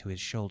clinging to his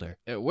shoulder.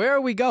 Where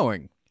are we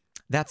going?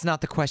 That's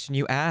not the question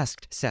you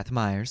asked, Seth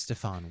Meyers.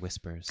 Stefan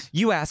whispers.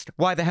 You asked,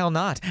 why the hell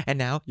not? And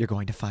now you're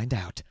going to find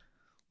out.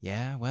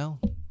 Yeah, well,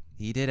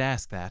 he did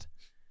ask that.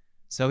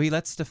 So he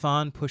lets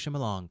Stefan push him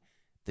along,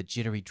 the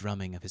jittery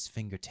drumming of his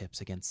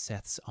fingertips against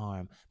Seth's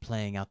arm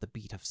playing out the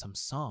beat of some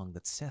song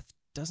that Seth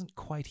doesn't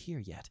quite hear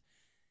yet.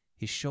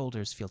 His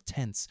shoulders feel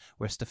tense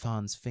where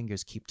Stefan's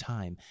fingers keep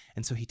time,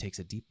 and so he takes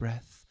a deep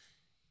breath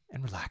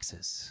and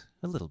relaxes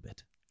a little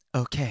bit.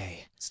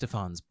 Okay.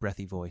 Stefan's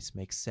breathy voice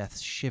makes Seth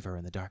shiver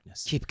in the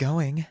darkness. Keep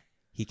going.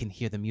 He can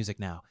hear the music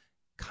now,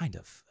 kind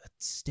of a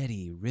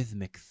steady,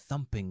 rhythmic,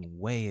 thumping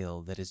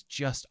wail that is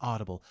just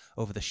audible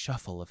over the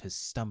shuffle of his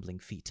stumbling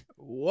feet.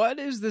 What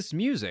is this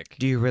music?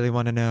 Do you really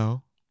want to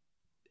know?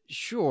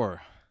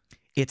 Sure.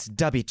 It's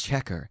Dubby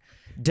Checker.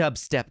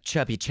 Dubstep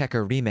Chubby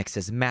Checker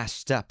remixes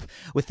mashed up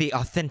with the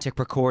authentic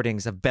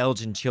recordings of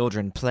Belgian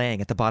children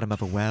playing at the bottom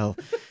of a well.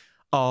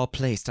 All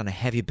placed on a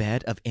heavy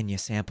bed of Enya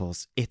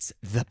samples. It's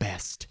the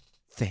best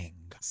thing.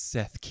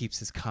 Seth keeps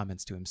his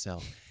comments to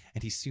himself,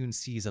 and he soon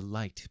sees a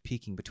light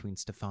peeking between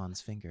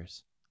Stefan's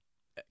fingers.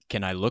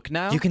 Can I look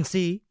now? You can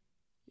see.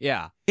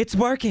 Yeah. It's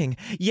working.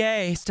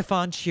 Yay,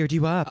 Stefan cheered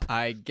you up.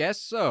 I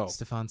guess so.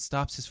 Stefan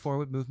stops his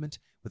forward movement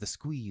with a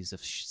squeeze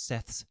of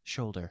Seth's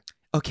shoulder.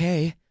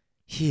 Okay,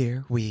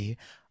 here we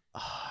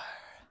are.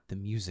 The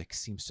music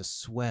seems to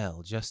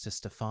swell just as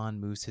Stefan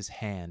moves his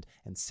hand,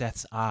 and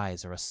Seth's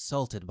eyes are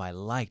assaulted by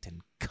light and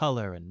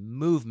color and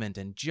movement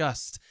and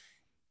just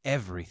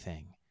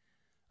everything.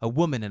 A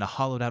woman in a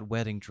hollowed-out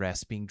wedding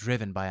dress being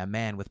driven by a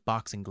man with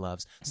boxing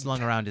gloves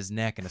slung around his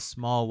neck and a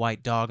small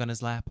white dog on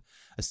his lap.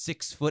 A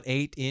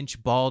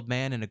 6'8" bald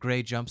man in a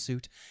gray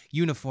jumpsuit.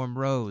 Uniform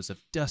rows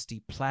of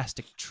dusty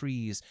plastic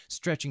trees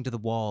stretching to the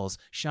walls.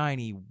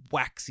 Shiny,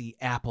 waxy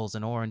apples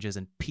and oranges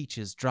and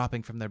peaches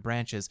dropping from their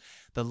branches.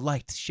 The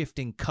light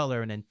shifting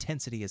color and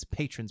intensity as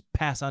patrons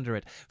pass under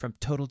it from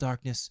total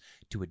darkness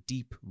to a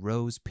deep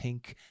rose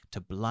pink to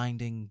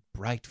blinding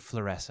bright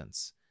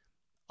fluorescence.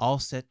 All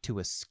set to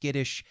a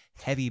skittish,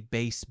 heavy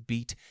bass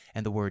beat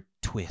and the word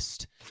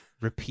twist,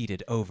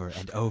 repeated over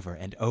and over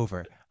and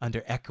over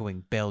under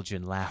echoing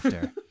Belgian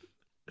laughter.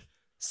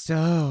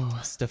 So,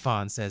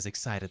 Stefan says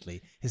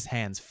excitedly, his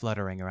hands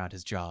fluttering around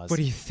his jaws. what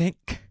do you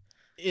think?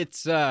 It's,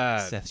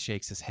 Seth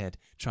shakes his head,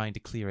 trying to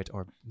clear it,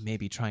 or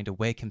maybe trying to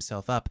wake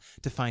himself up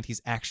to find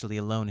he's actually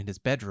alone in his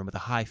bedroom with a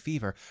high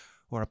fever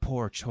or a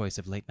poor choice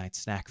of late-night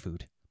snack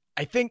food.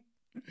 I think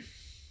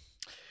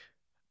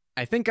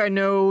I think I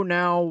know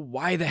now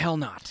why the hell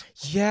not.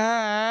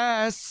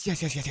 Yes,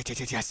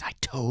 I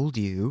told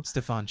you.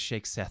 Stefan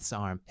shakes Seth's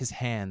arm, his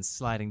hands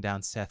sliding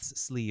down Seth's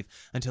sleeve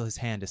until his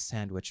hand is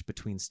sandwiched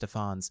between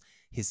Stefan's,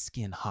 his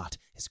skin hot,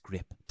 his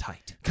grip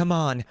tight. Come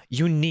on,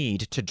 you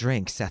need to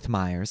drink, Seth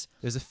Meyers.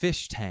 There's a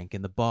fish tank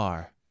in the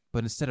bar,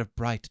 but instead of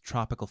bright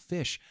tropical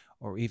fish,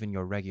 or even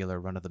your regular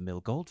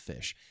run-of-the-mill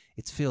goldfish,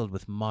 it's filled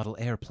with model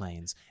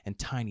airplanes and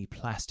tiny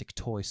plastic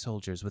toy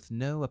soldiers with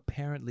no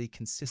apparently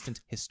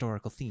consistent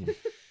historical theme.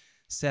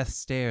 Seth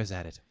stares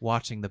at it,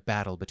 watching the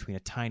battle between a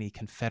tiny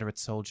Confederate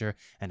soldier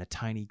and a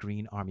tiny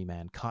green army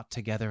man caught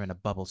together in a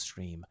bubble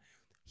stream.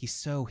 He's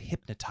so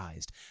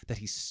hypnotized that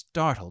he's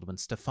startled when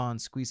Stefan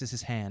squeezes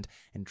his hand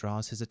and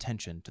draws his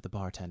attention to the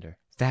bartender.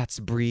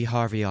 That's Bree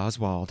Harvey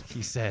Oswald,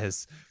 He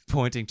says,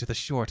 pointing to the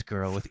short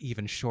girl with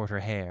even shorter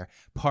hair,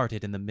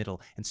 parted in the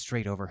middle and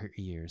straight over her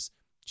ears.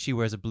 She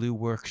wears a blue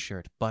work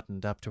shirt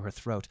buttoned up to her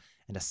throat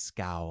and a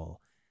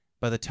scowl.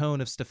 By the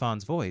tone of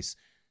Stefan's voice,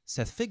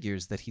 Seth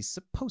figures that he's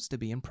supposed to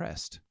be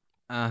impressed.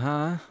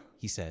 Uh-huh.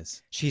 He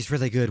says. She's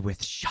really good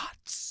with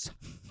shots.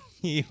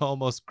 He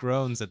almost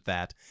groans at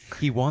that.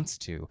 He wants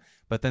to,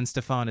 but then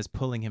Stefan is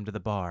pulling him to the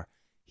bar.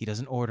 He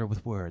doesn't order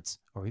with words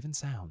or even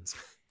sounds.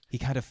 He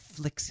kind of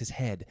flicks his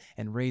head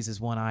and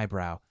raises one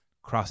eyebrow,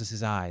 crosses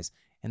his eyes,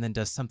 and then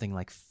does something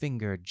like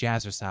finger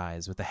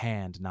jazzercise with the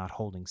hand not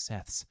holding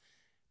Seth's.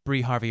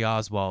 Bree Harvey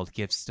Oswald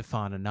gives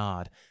Stefan a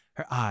nod,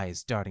 her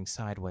eyes darting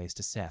sideways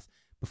to Seth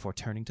before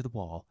turning to the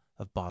wall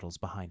of bottles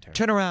behind her.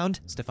 Turn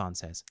around. Stefan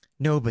says.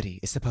 Nobody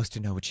is supposed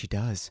to know what she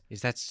does.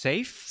 Is that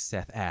safe?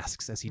 Seth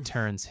asks as he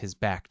turns his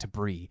back to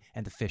Bree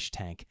and the fish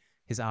tank,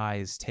 his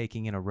eyes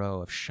taking in a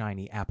row of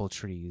shiny apple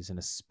trees and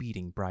a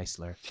speeding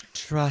Chrysler.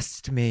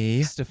 Trust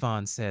me.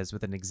 Stefan says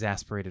with an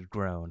exasperated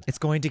groan. It's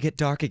going to get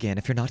dark again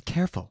if you're not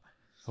careful.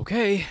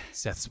 Okay.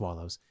 Seth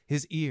swallows.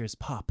 His ears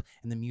pop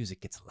and the music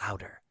gets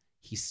louder.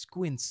 He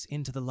squints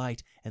into the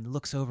light and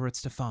looks over at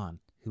Stefan,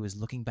 who is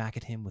looking back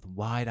at him with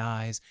wide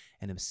eyes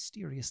and a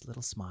mysterious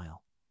little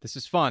smile. This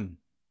is fun.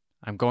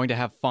 I'm going to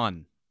have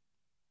fun.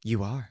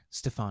 You are.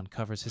 Stefan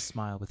covers his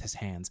smile with his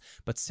hands,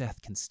 but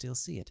Seth can still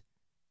see it.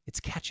 It's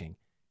catching.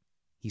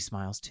 He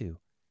smiles too.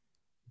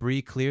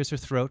 Bree clears her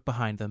throat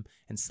behind them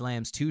and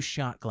slams 2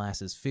 shot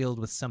glasses filled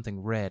with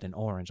something red and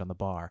orange on the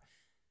bar.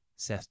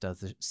 Seth does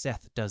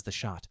the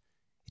shot.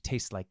 It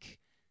tastes like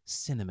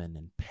cinnamon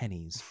and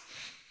pennies.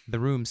 The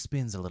room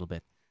spins a little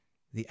bit.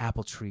 The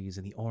apple trees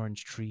and the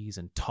orange trees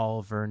and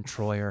tall Vern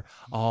Troyer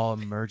all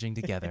merging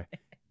together.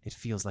 It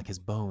feels like his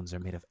bones are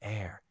made of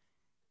air.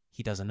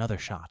 He does another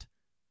shot.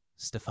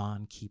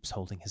 Stefan keeps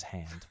holding his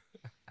hand.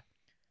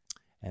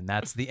 And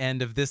that's the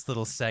end of this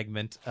little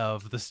segment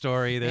of the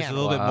story. There's a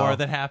little bit more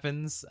that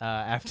happens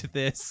after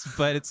this,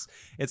 but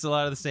it's a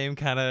lot of the same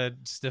kind of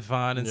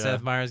Stefan and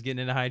Seth Meyers getting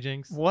into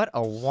hijinks. What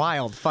a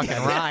wild fucking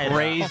ride.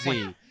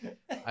 Crazy.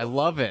 I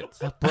love it.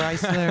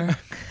 Chrysler.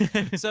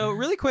 So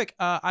really quick,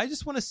 I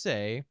just want to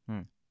say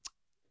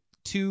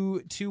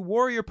to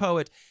Warrior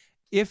Poet,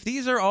 if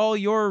these are all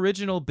your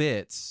original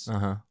bits,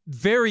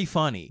 very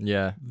funny.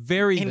 Yeah.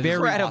 Very,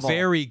 Incredible.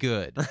 very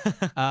good.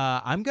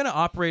 I'm going to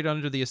operate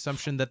under the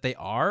assumption that they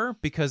are,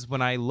 because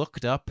when I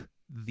looked up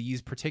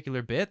these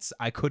particular bits,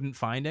 I couldn't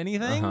find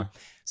anything.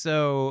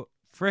 So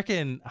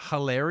frickin'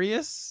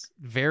 hilarious.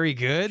 Very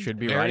good. Should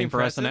be very writing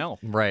impressive. for SNL.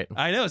 Right.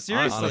 I know,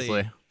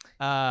 seriously.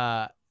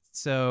 Honestly.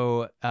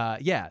 So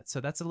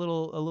that's a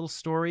little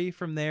story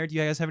from there. Do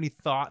you guys have any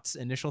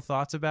initial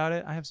thoughts about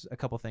it? I have a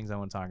couple things I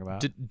want to talk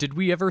about. Did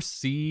we ever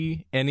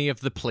see any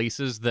of the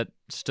places that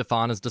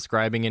Stefan is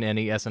describing in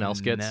any SNL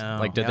skits? No.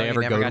 Like, did No, they you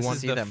ever never go got to to one?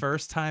 This see is the them.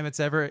 first time it's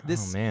ever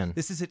this. Oh, man.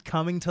 This is it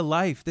coming to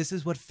life. This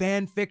is what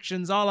fan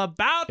fiction's all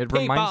about. It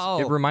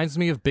people. reminds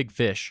me of Big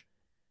Fish.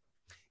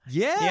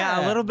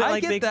 Yeah, a little bit I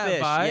like get Big that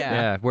Fish, vibe.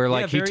 yeah. Where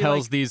like he very,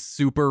 tells like- these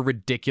super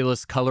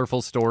ridiculous,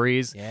 colorful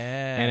stories. Yeah.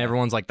 And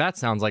everyone's like, that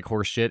sounds like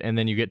horse shit. And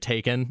then you get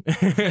taken.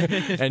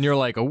 And you're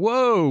like,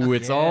 whoa,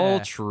 it's all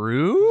Yeah.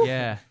 true?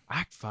 Yeah.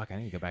 I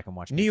need to go back and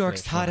watch New Big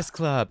York's Fish. hottest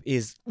club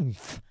is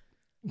oomph.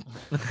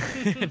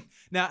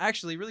 Now,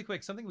 actually, really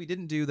quick, something we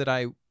didn't do that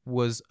I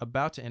was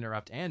about to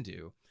interrupt and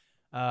do.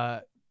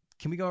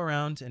 Can we go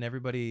around and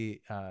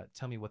everybody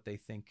tell me what they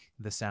think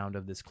the sound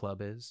of this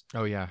club is?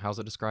 Oh, yeah. How's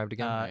it described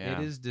again? It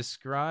is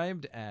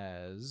described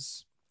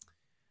as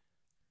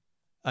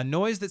a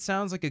noise that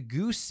sounds like a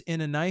goose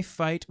in a knife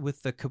fight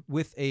with a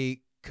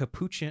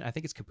capuchin. I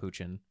think it's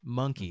capuchin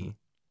monkey.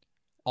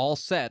 All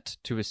set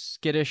to a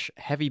skittish,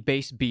 heavy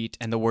bass beat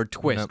and the word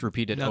twist Nope.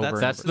 repeated No, over. and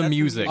That's over. the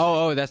music.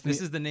 Oh, that's This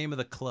is the name of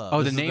the club.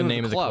 Oh, This the is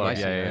name of the club. I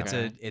see. Yeah.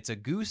 Okay. It's a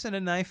goose in a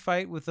knife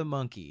fight with a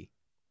monkey.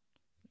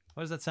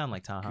 What does that sound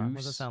like, Taha? What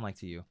does that Goose. sound like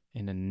to you?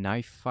 in a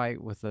knife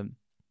fight with a.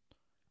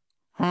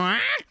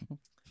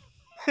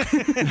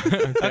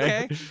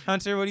 Okay,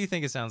 Hunter, what do you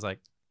think it sounds like?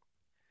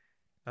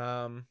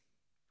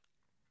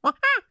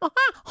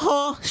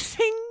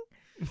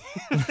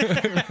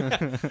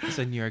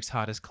 So New York's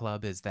hottest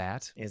club is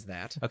that? Is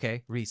that?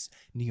 Okay, Reese,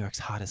 New York's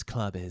hottest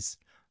club is.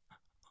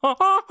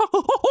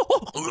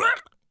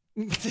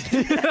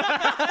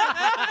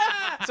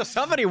 So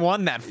somebody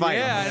won that fight.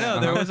 Yeah, I know.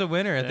 There was a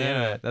winner at the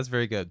end of it. That's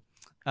very good.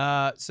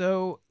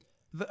 So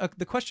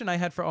the question I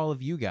had for all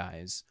of you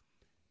guys,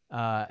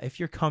 if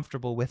you're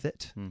comfortable with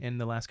it in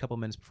the last couple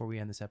minutes before we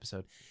end this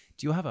episode,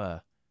 do you have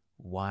a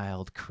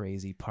wild,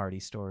 crazy party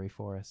story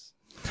for us?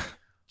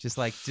 just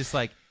like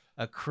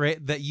a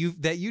that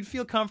you'd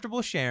feel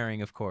comfortable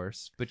sharing, of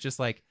course, but just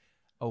like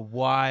a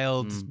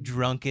wild,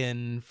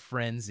 drunken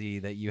frenzy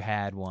that you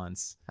had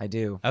once. I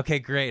do. Okay,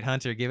 great.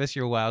 Hunter, give us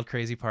your wild,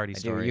 crazy party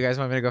story. You guys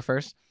want me to go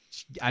first?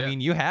 I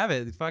mean, you have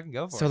it. Fucking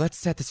go for it. So let's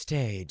set the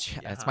stage.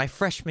 It's my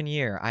freshman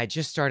year. I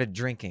just started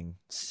drinking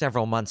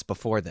several months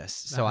before this,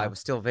 so I was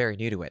still very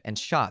new to it. And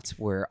shots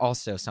were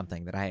also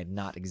something that I had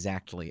not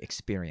exactly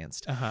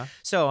experienced.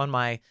 So on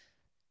my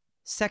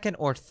second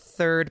or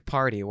third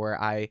party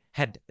where I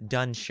had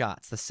done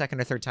shots, the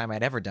second or third time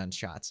I'd ever done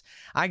shots,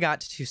 I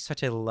got to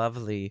such a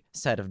lovely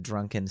set of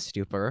drunken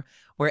stupor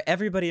where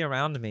everybody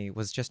around me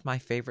was just my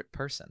favorite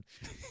person.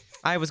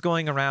 I was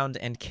going around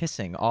and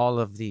kissing all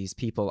of these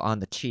people on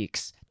the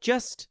cheeks.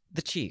 Just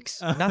the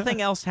cheeks.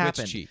 Nothing else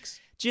happened. Which cheeks?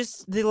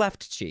 Just the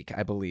left cheek,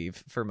 I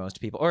believe, for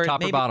most people. Or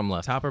Top maybe or bottom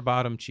left? Top or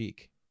bottom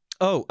cheek?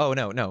 Oh,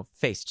 no.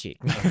 Face cheek.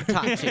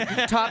 Top cheek.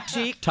 Top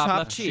cheek. Top Top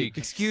left cheek.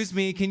 Excuse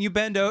me, can you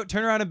bend out?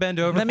 Turn around and bend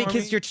over. Let me for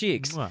kiss your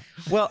cheeks. Mwah.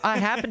 Well, I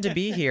happened to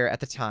be here at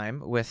the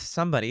time with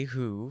somebody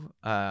who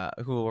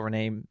will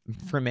remain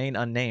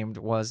unnamed,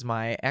 was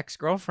my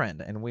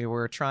ex-girlfriend, and we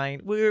were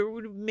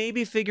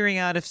maybe figuring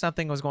out if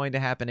something was going to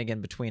happen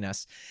again between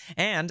us.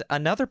 And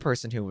another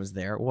person who was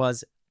there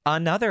was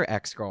another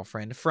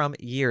ex-girlfriend from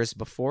years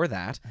before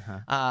that,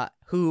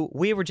 who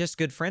we were just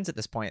good friends at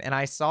this point. And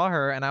I saw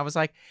her and I was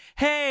like,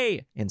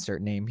 hey,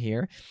 insert name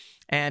here.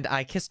 And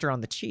I kissed her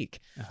on the cheek.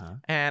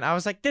 And I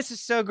was like, this is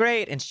so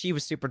great. And she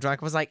was super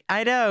drunk. I was like,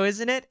 I know,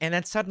 isn't it? And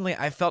then suddenly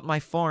I felt my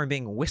form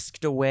being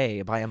whisked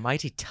away by a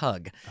mighty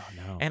tug. Oh,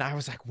 no. And I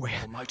was like,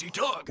 where? Mighty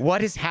tug.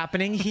 What is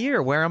happening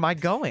here? Where am I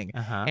going?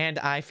 And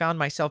I found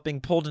myself being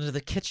pulled into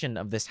the kitchen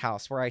of this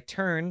house, where I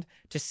turned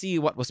to see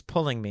what was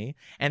pulling me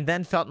and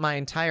then felt my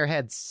entire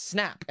head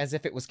snap as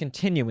if it was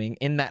continuing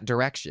in that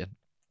direction.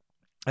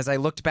 As I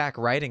looked back,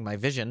 writing my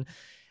vision,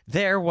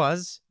 there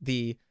was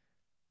the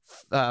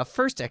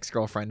first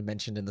ex-girlfriend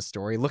mentioned in the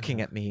story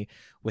looking at me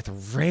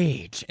with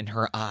rage in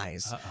her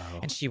eyes.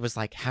 And she was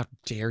like, how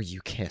dare you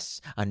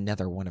kiss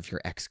another one of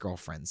your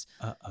ex-girlfriends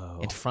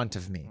in front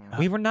of me?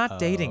 We were not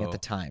dating at the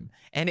time.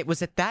 And it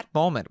was at that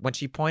moment when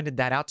she pointed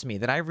that out to me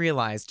that I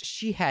realized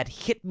she had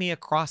hit me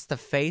across the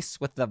face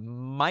with the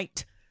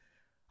might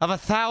of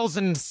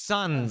 1,000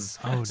 suns.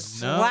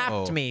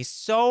 Slapped me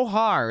so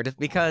hard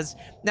because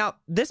now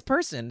this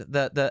person,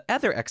 the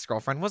other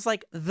ex-girlfriend, was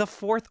like the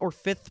fourth or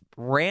fifth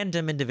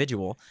random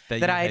individual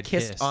that I had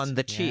kissed on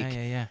the cheek.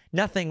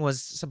 Nothing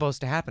was supposed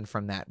to happen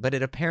from that, but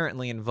it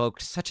apparently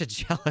invoked such a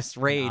jealous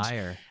rage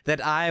that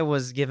I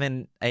was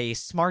given a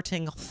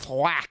smarting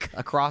thwack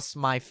across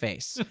my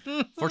face.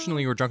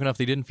 Fortunately, you were drunk enough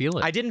that you didn't feel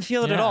it. I didn't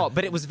feel it at all,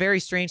 but it was very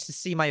strange to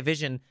see my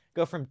vision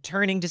go from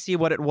turning to see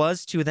what it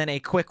was to then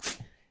a quick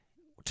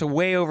to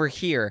way over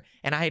here,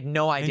 and I had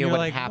no idea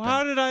what had happened.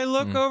 How did I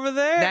look over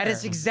there? That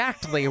is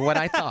exactly what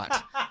I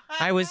thought.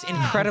 I was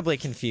incredibly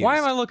confused. Why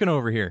am I looking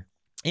over here?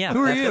 Yeah, Who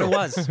are that's you? what it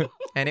was.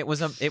 And it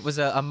was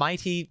a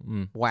mighty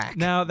whack.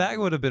 Now that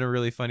would have been a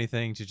really funny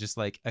thing to just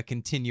like a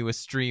continuous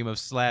stream of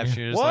slaps.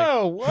 You're just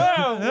whoa!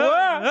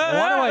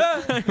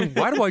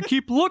 Why do I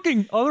keep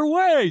looking other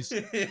ways?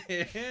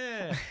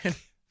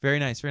 Very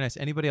nice, very nice.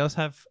 Anybody else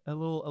have a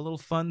little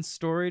fun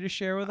story to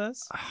share with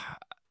us?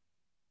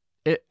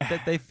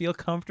 That they feel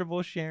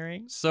comfortable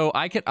sharing? So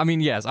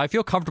yes, I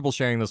feel comfortable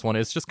sharing this one.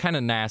 It's just kind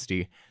of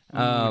nasty.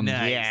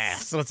 Nice.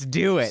 Yes, let's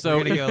do it. So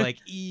we're gonna go like,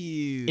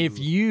 ew. If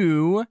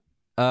you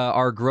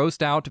are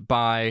grossed out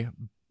by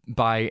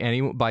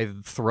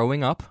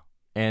throwing up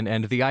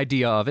and the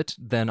idea of it,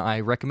 then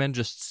I recommend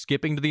just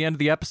skipping to the end of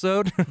the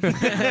episode.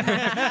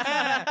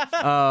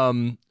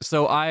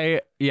 So I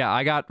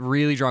got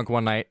really drunk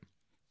one night.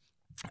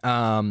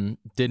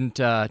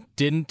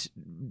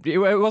 It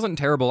wasn't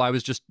terrible. I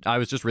was just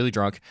really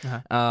drunk.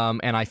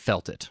 And I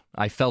felt it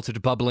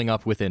bubbling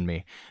up within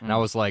me. And I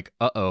was like,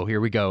 here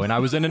we go. And I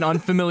was in an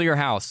unfamiliar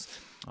house.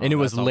 And it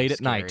was late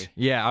at night.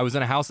 Yeah, I was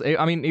in a house.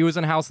 I mean, it was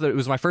in a house that it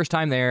was my first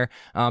time there.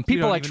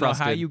 People I trusted.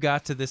 Know how you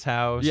got to this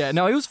house? Yeah,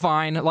 no, it was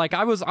fine. Like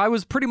I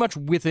was pretty much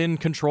within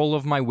control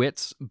of my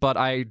wits, but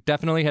I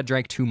definitely had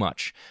drank too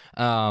much.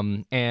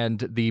 And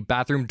the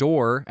bathroom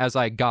door, as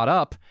I got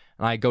up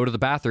and I go to the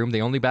bathroom,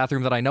 the only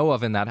bathroom that I know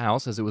of in that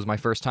house, as it was my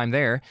first time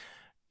there,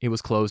 it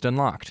was closed and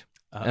locked.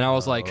 And I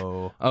was like,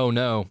 oh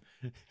no.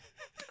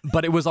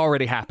 But it was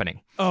already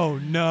happening. Oh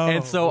no.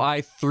 And so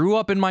I threw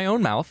up in my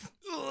own mouth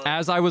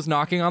as I was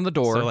knocking on the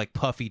door. So like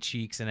puffy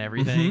cheeks and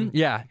everything.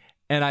 Yeah.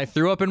 And I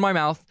threw up in my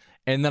mouth,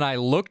 and then I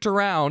looked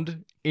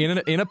around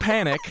in a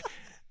panic,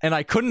 and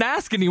I couldn't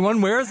ask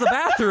anyone, where's the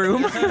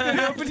bathroom?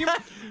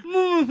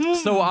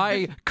 So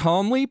I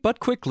calmly but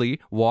quickly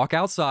walk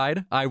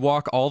outside. I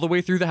walk all the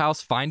way through the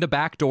house, find a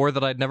back door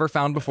that I'd never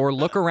found before,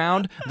 look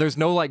around. There's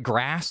no like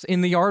grass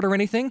in the yard or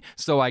anything.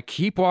 So I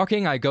keep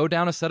walking. I go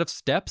down a set of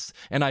steps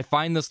and I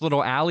find this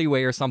little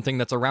alleyway or something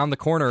that's around the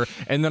corner.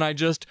 And then I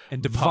just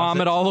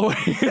vomit all the way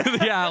into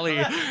the alley.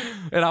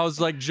 And I was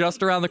like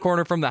just around the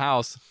corner from the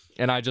house.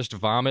 And I just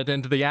vomit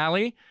into the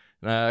alley.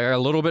 A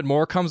little bit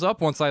more comes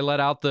up once I let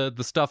out the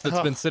stuff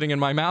that's been sitting in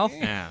my mouth.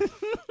 Yeah.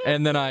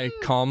 And then I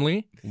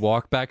calmly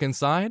walk back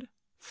inside,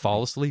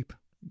 fall asleep.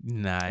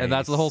 Nice. And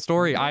that's the whole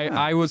story.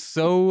 I was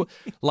so,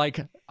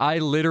 like, I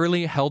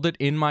literally held it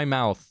in my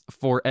mouth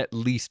for at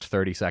least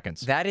 30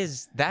 seconds. That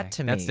to That's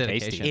me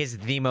dedication. is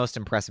the most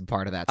impressive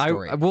part of that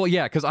story. Well,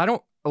 yeah, because I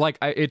don't, like,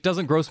 it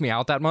doesn't gross me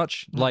out that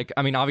much. Like,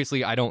 I mean,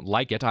 obviously, I don't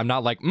like it. I'm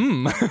not like,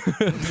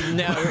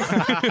 No.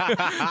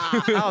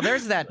 Oh,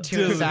 there's that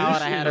tuna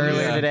salad I had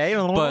earlier today.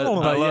 But I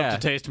love yeah. to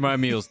taste my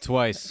meals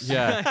twice.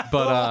 Yeah,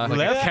 but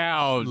Like a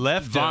cow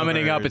leftovers.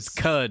 vomiting up its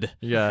cud.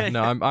 yeah,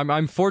 no,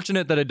 I'm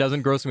fortunate that it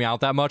doesn't gross me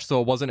out that much,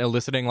 so it wasn't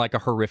eliciting like a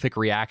horrific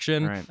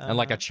reaction Right. and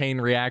like a chain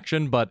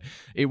reaction, but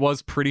it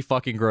was pretty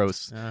fucking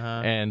gross.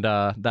 And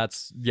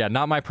that's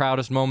not my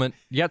proudest moment,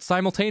 yet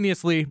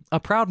simultaneously a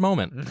proud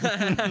moment.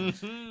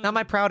 Not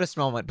my proudest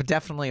moment, but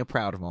definitely a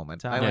proud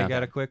moment. Tyler, Yeah. you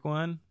got a quick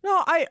one?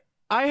 No, I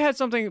had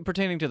something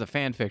pertaining to the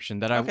fan fiction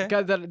that I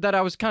got, that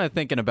I was kind of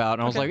thinking about,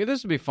 and I was like,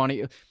 this would be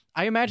funny.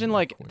 I imagine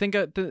like think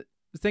of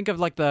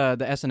like the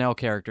SNL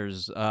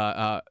characters,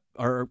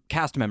 or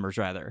cast members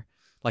rather,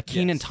 like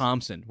Kenan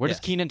Thompson. Where does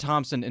Kenan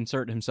Thompson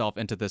insert himself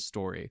into this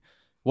story?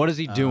 What is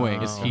he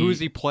doing? Who is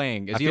he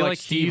playing? Is I he feel like like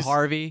Steve he's-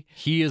 Harvey?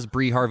 He is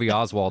Brie Harvey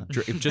Oswald.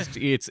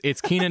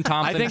 It's Kenan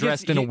Thompson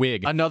dressed in a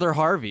wig. Another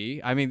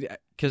Harvey. I mean,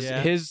 because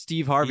his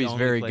Steve Harvey's He only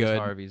very plays good.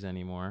 Harveys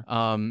anymore.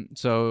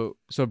 So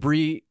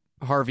Brie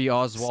Harvey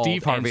Oswald,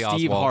 Steve Harvey and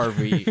Steve Oswald.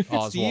 Harvey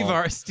Oswald.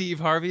 Steve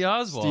Harvey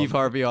Oswald. Steve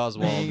Harvey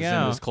Oswald There is you in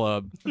go. this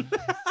club,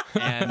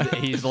 and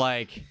he's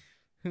like,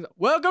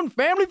 "Welcome, to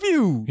Family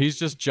Feud." He's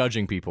just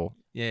judging people.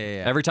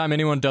 Yeah. Every time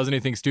anyone does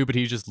anything stupid,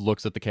 he just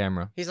looks at the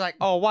camera. He's like,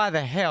 "Oh, why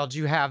the hell do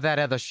you have that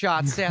other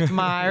shot, Seth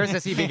Meyers?"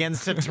 As he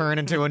begins to turn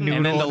into a noodle.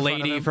 And then the in front of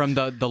lady him. from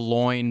the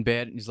loin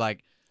bit, he's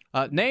like,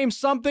 "Name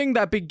something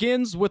that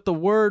begins with the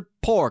word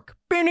pork."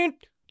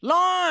 Bennett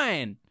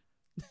line.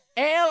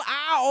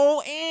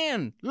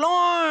 LION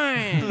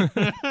line.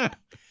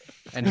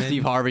 And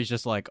Steve Harvey's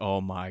just like,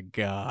 "Oh my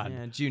god."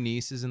 Yeah,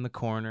 Junice is in the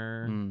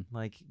corner,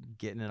 like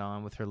getting it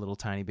on with her little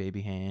tiny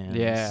baby hands.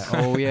 Yeah.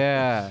 Oh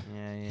yeah.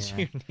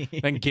 Yeah.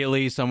 And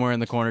Gilly somewhere in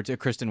the corner too.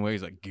 Kristen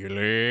Wiig's like,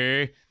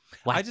 "Gilly."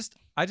 I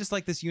just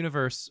like this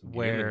universe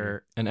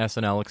where An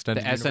SNL The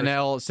extended universe.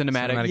 SNL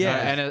cinematic, Yeah.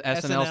 and a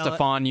SNL SNL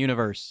Stefan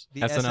universe.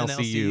 the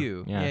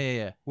SNLCU. SNLCU.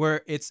 Yeah.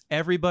 Where it's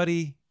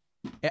everybody,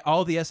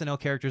 all the SNL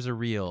characters are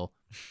real,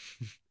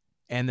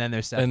 and then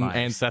there's Seth Meyers.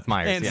 and Seth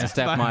Meyers. And yeah. Seth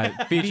Steph Meyer.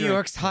 New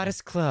York's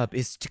hottest club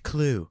is to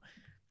Clue,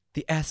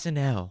 the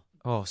SNL.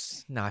 Oh,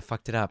 no, I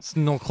fucked it up.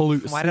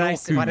 Why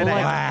did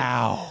I?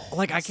 Wow.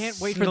 Like I can't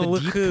wait for the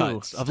deep Snooku.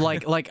 cuts of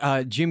like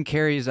Jim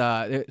Carrey's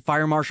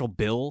Fire Marshal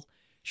Bill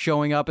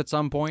showing up at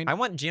some point. I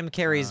want Jim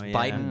Carrey's Oh, yeah.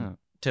 Biden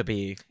to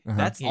be.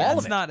 That's all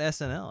that's not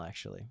SNL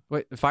actually.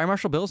 Wait, Fire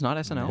Marshal Bill's not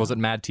SNL. Was it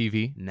Mad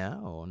TV?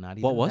 No, not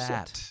even What was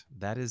that. it?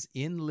 That is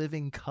In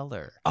Living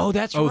Color. Oh,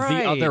 that's Oh, the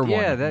right. other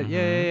Yeah, one. that.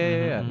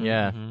 Yeah.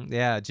 Yeah.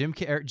 Yeah, Jim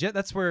Carrey.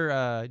 That's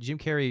where Jim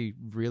Carrey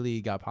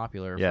really got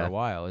popular Yeah. for a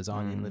while. Is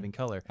on In Living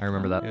Color. I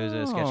remember that. It was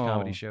a sketch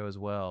comedy Oh. show as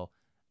well.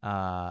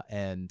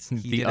 And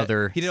The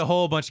other- he did a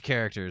whole bunch of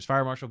characters.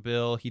 Fire Marshal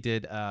Bill. He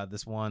did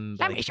this one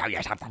like, show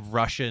you something.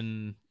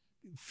 Russian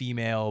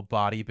female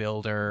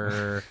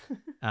bodybuilder.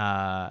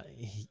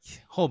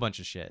 Whole bunch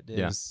of shit. It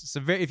Yeah. was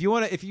some if you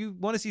want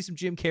to see some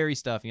Jim Carrey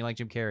stuff and you like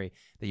Jim Carrey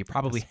that you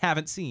probably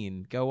haven't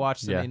seen, go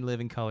watch some Yeah. In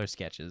Living Color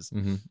sketches.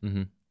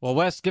 Mm-hmm. Well,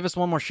 Wes, give us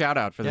one more shout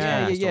out for this.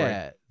 fan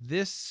story.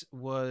 This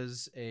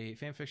was a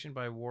fan fiction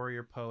by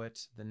Warrior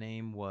Poet. The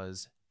name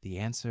was The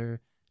Answer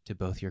to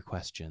Both Your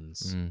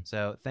Questions.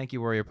 So thank you,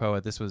 Warrior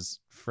Poet. This was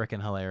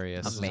frickin'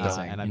 hilarious.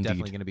 Amazing. And I'm Indeed.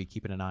 definitely going to be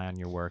keeping an eye on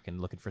your work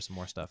and looking for some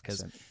more stuff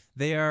because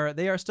they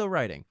are still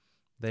writing.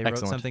 They wrote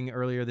Excellent. something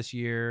earlier this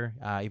year,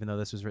 even though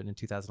this was written in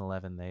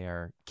 2011. They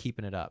are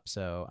keeping it up.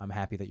 So I'm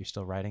happy that you're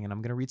still writing, and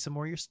I'm going to read some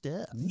more of your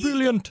stuff.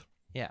 Brilliant.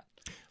 Yeah.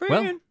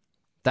 Well,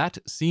 that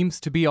seems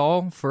to be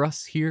all for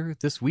us here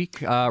this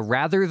week.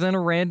 Rather than a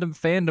random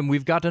fandom,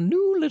 we've got a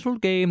new little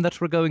game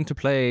that we're going to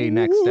play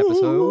next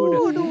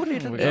episode.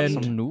 We got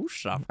some new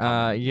stuff.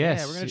 Yes,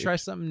 Yeah, we're going to try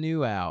something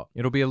new out.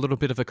 It'll be a little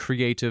bit of a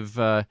creative,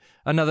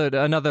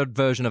 another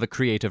version of a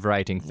creative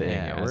writing thing.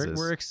 Yeah, as is.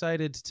 we're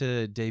excited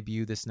to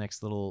debut this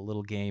next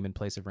little game in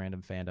place of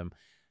random fandom.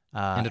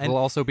 And it will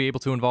also be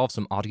able to involve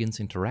some audience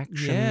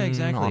interaction yeah,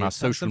 exactly. on our It's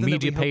social something that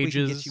media we hope we can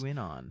pages. get you in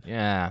on.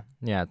 Yeah,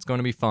 it's going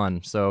to be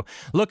fun. So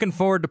looking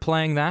forward to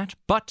playing that.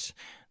 But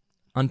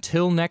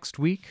until next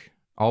week,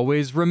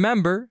 always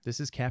remember.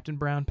 This is Captain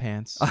Brown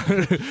Pants.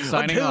 Signing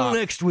Until off.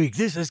 next week,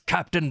 this is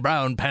Captain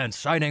Brown Pants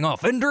signing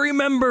off. And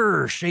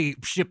remember,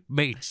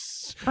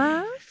 shipmates,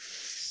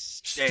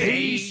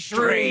 Stay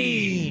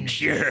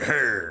strange.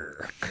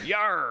 Yarr.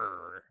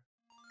 Yarr.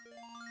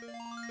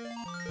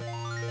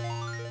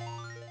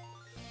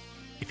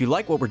 If you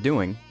like what we're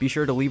doing, be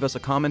sure to leave us a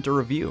comment or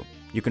review.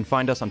 You can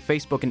find us on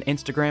Facebook and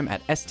Instagram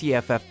at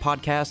STFF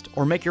Podcast,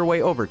 or make your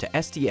way over to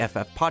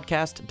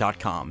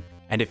stffpodcast.com.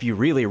 And if you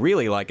really,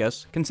 really like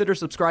us, consider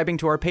subscribing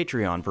to our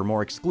Patreon for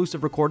more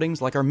exclusive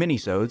recordings like our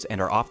minisodes and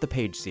our Off the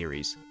Page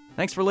series.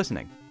 Thanks for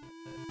listening.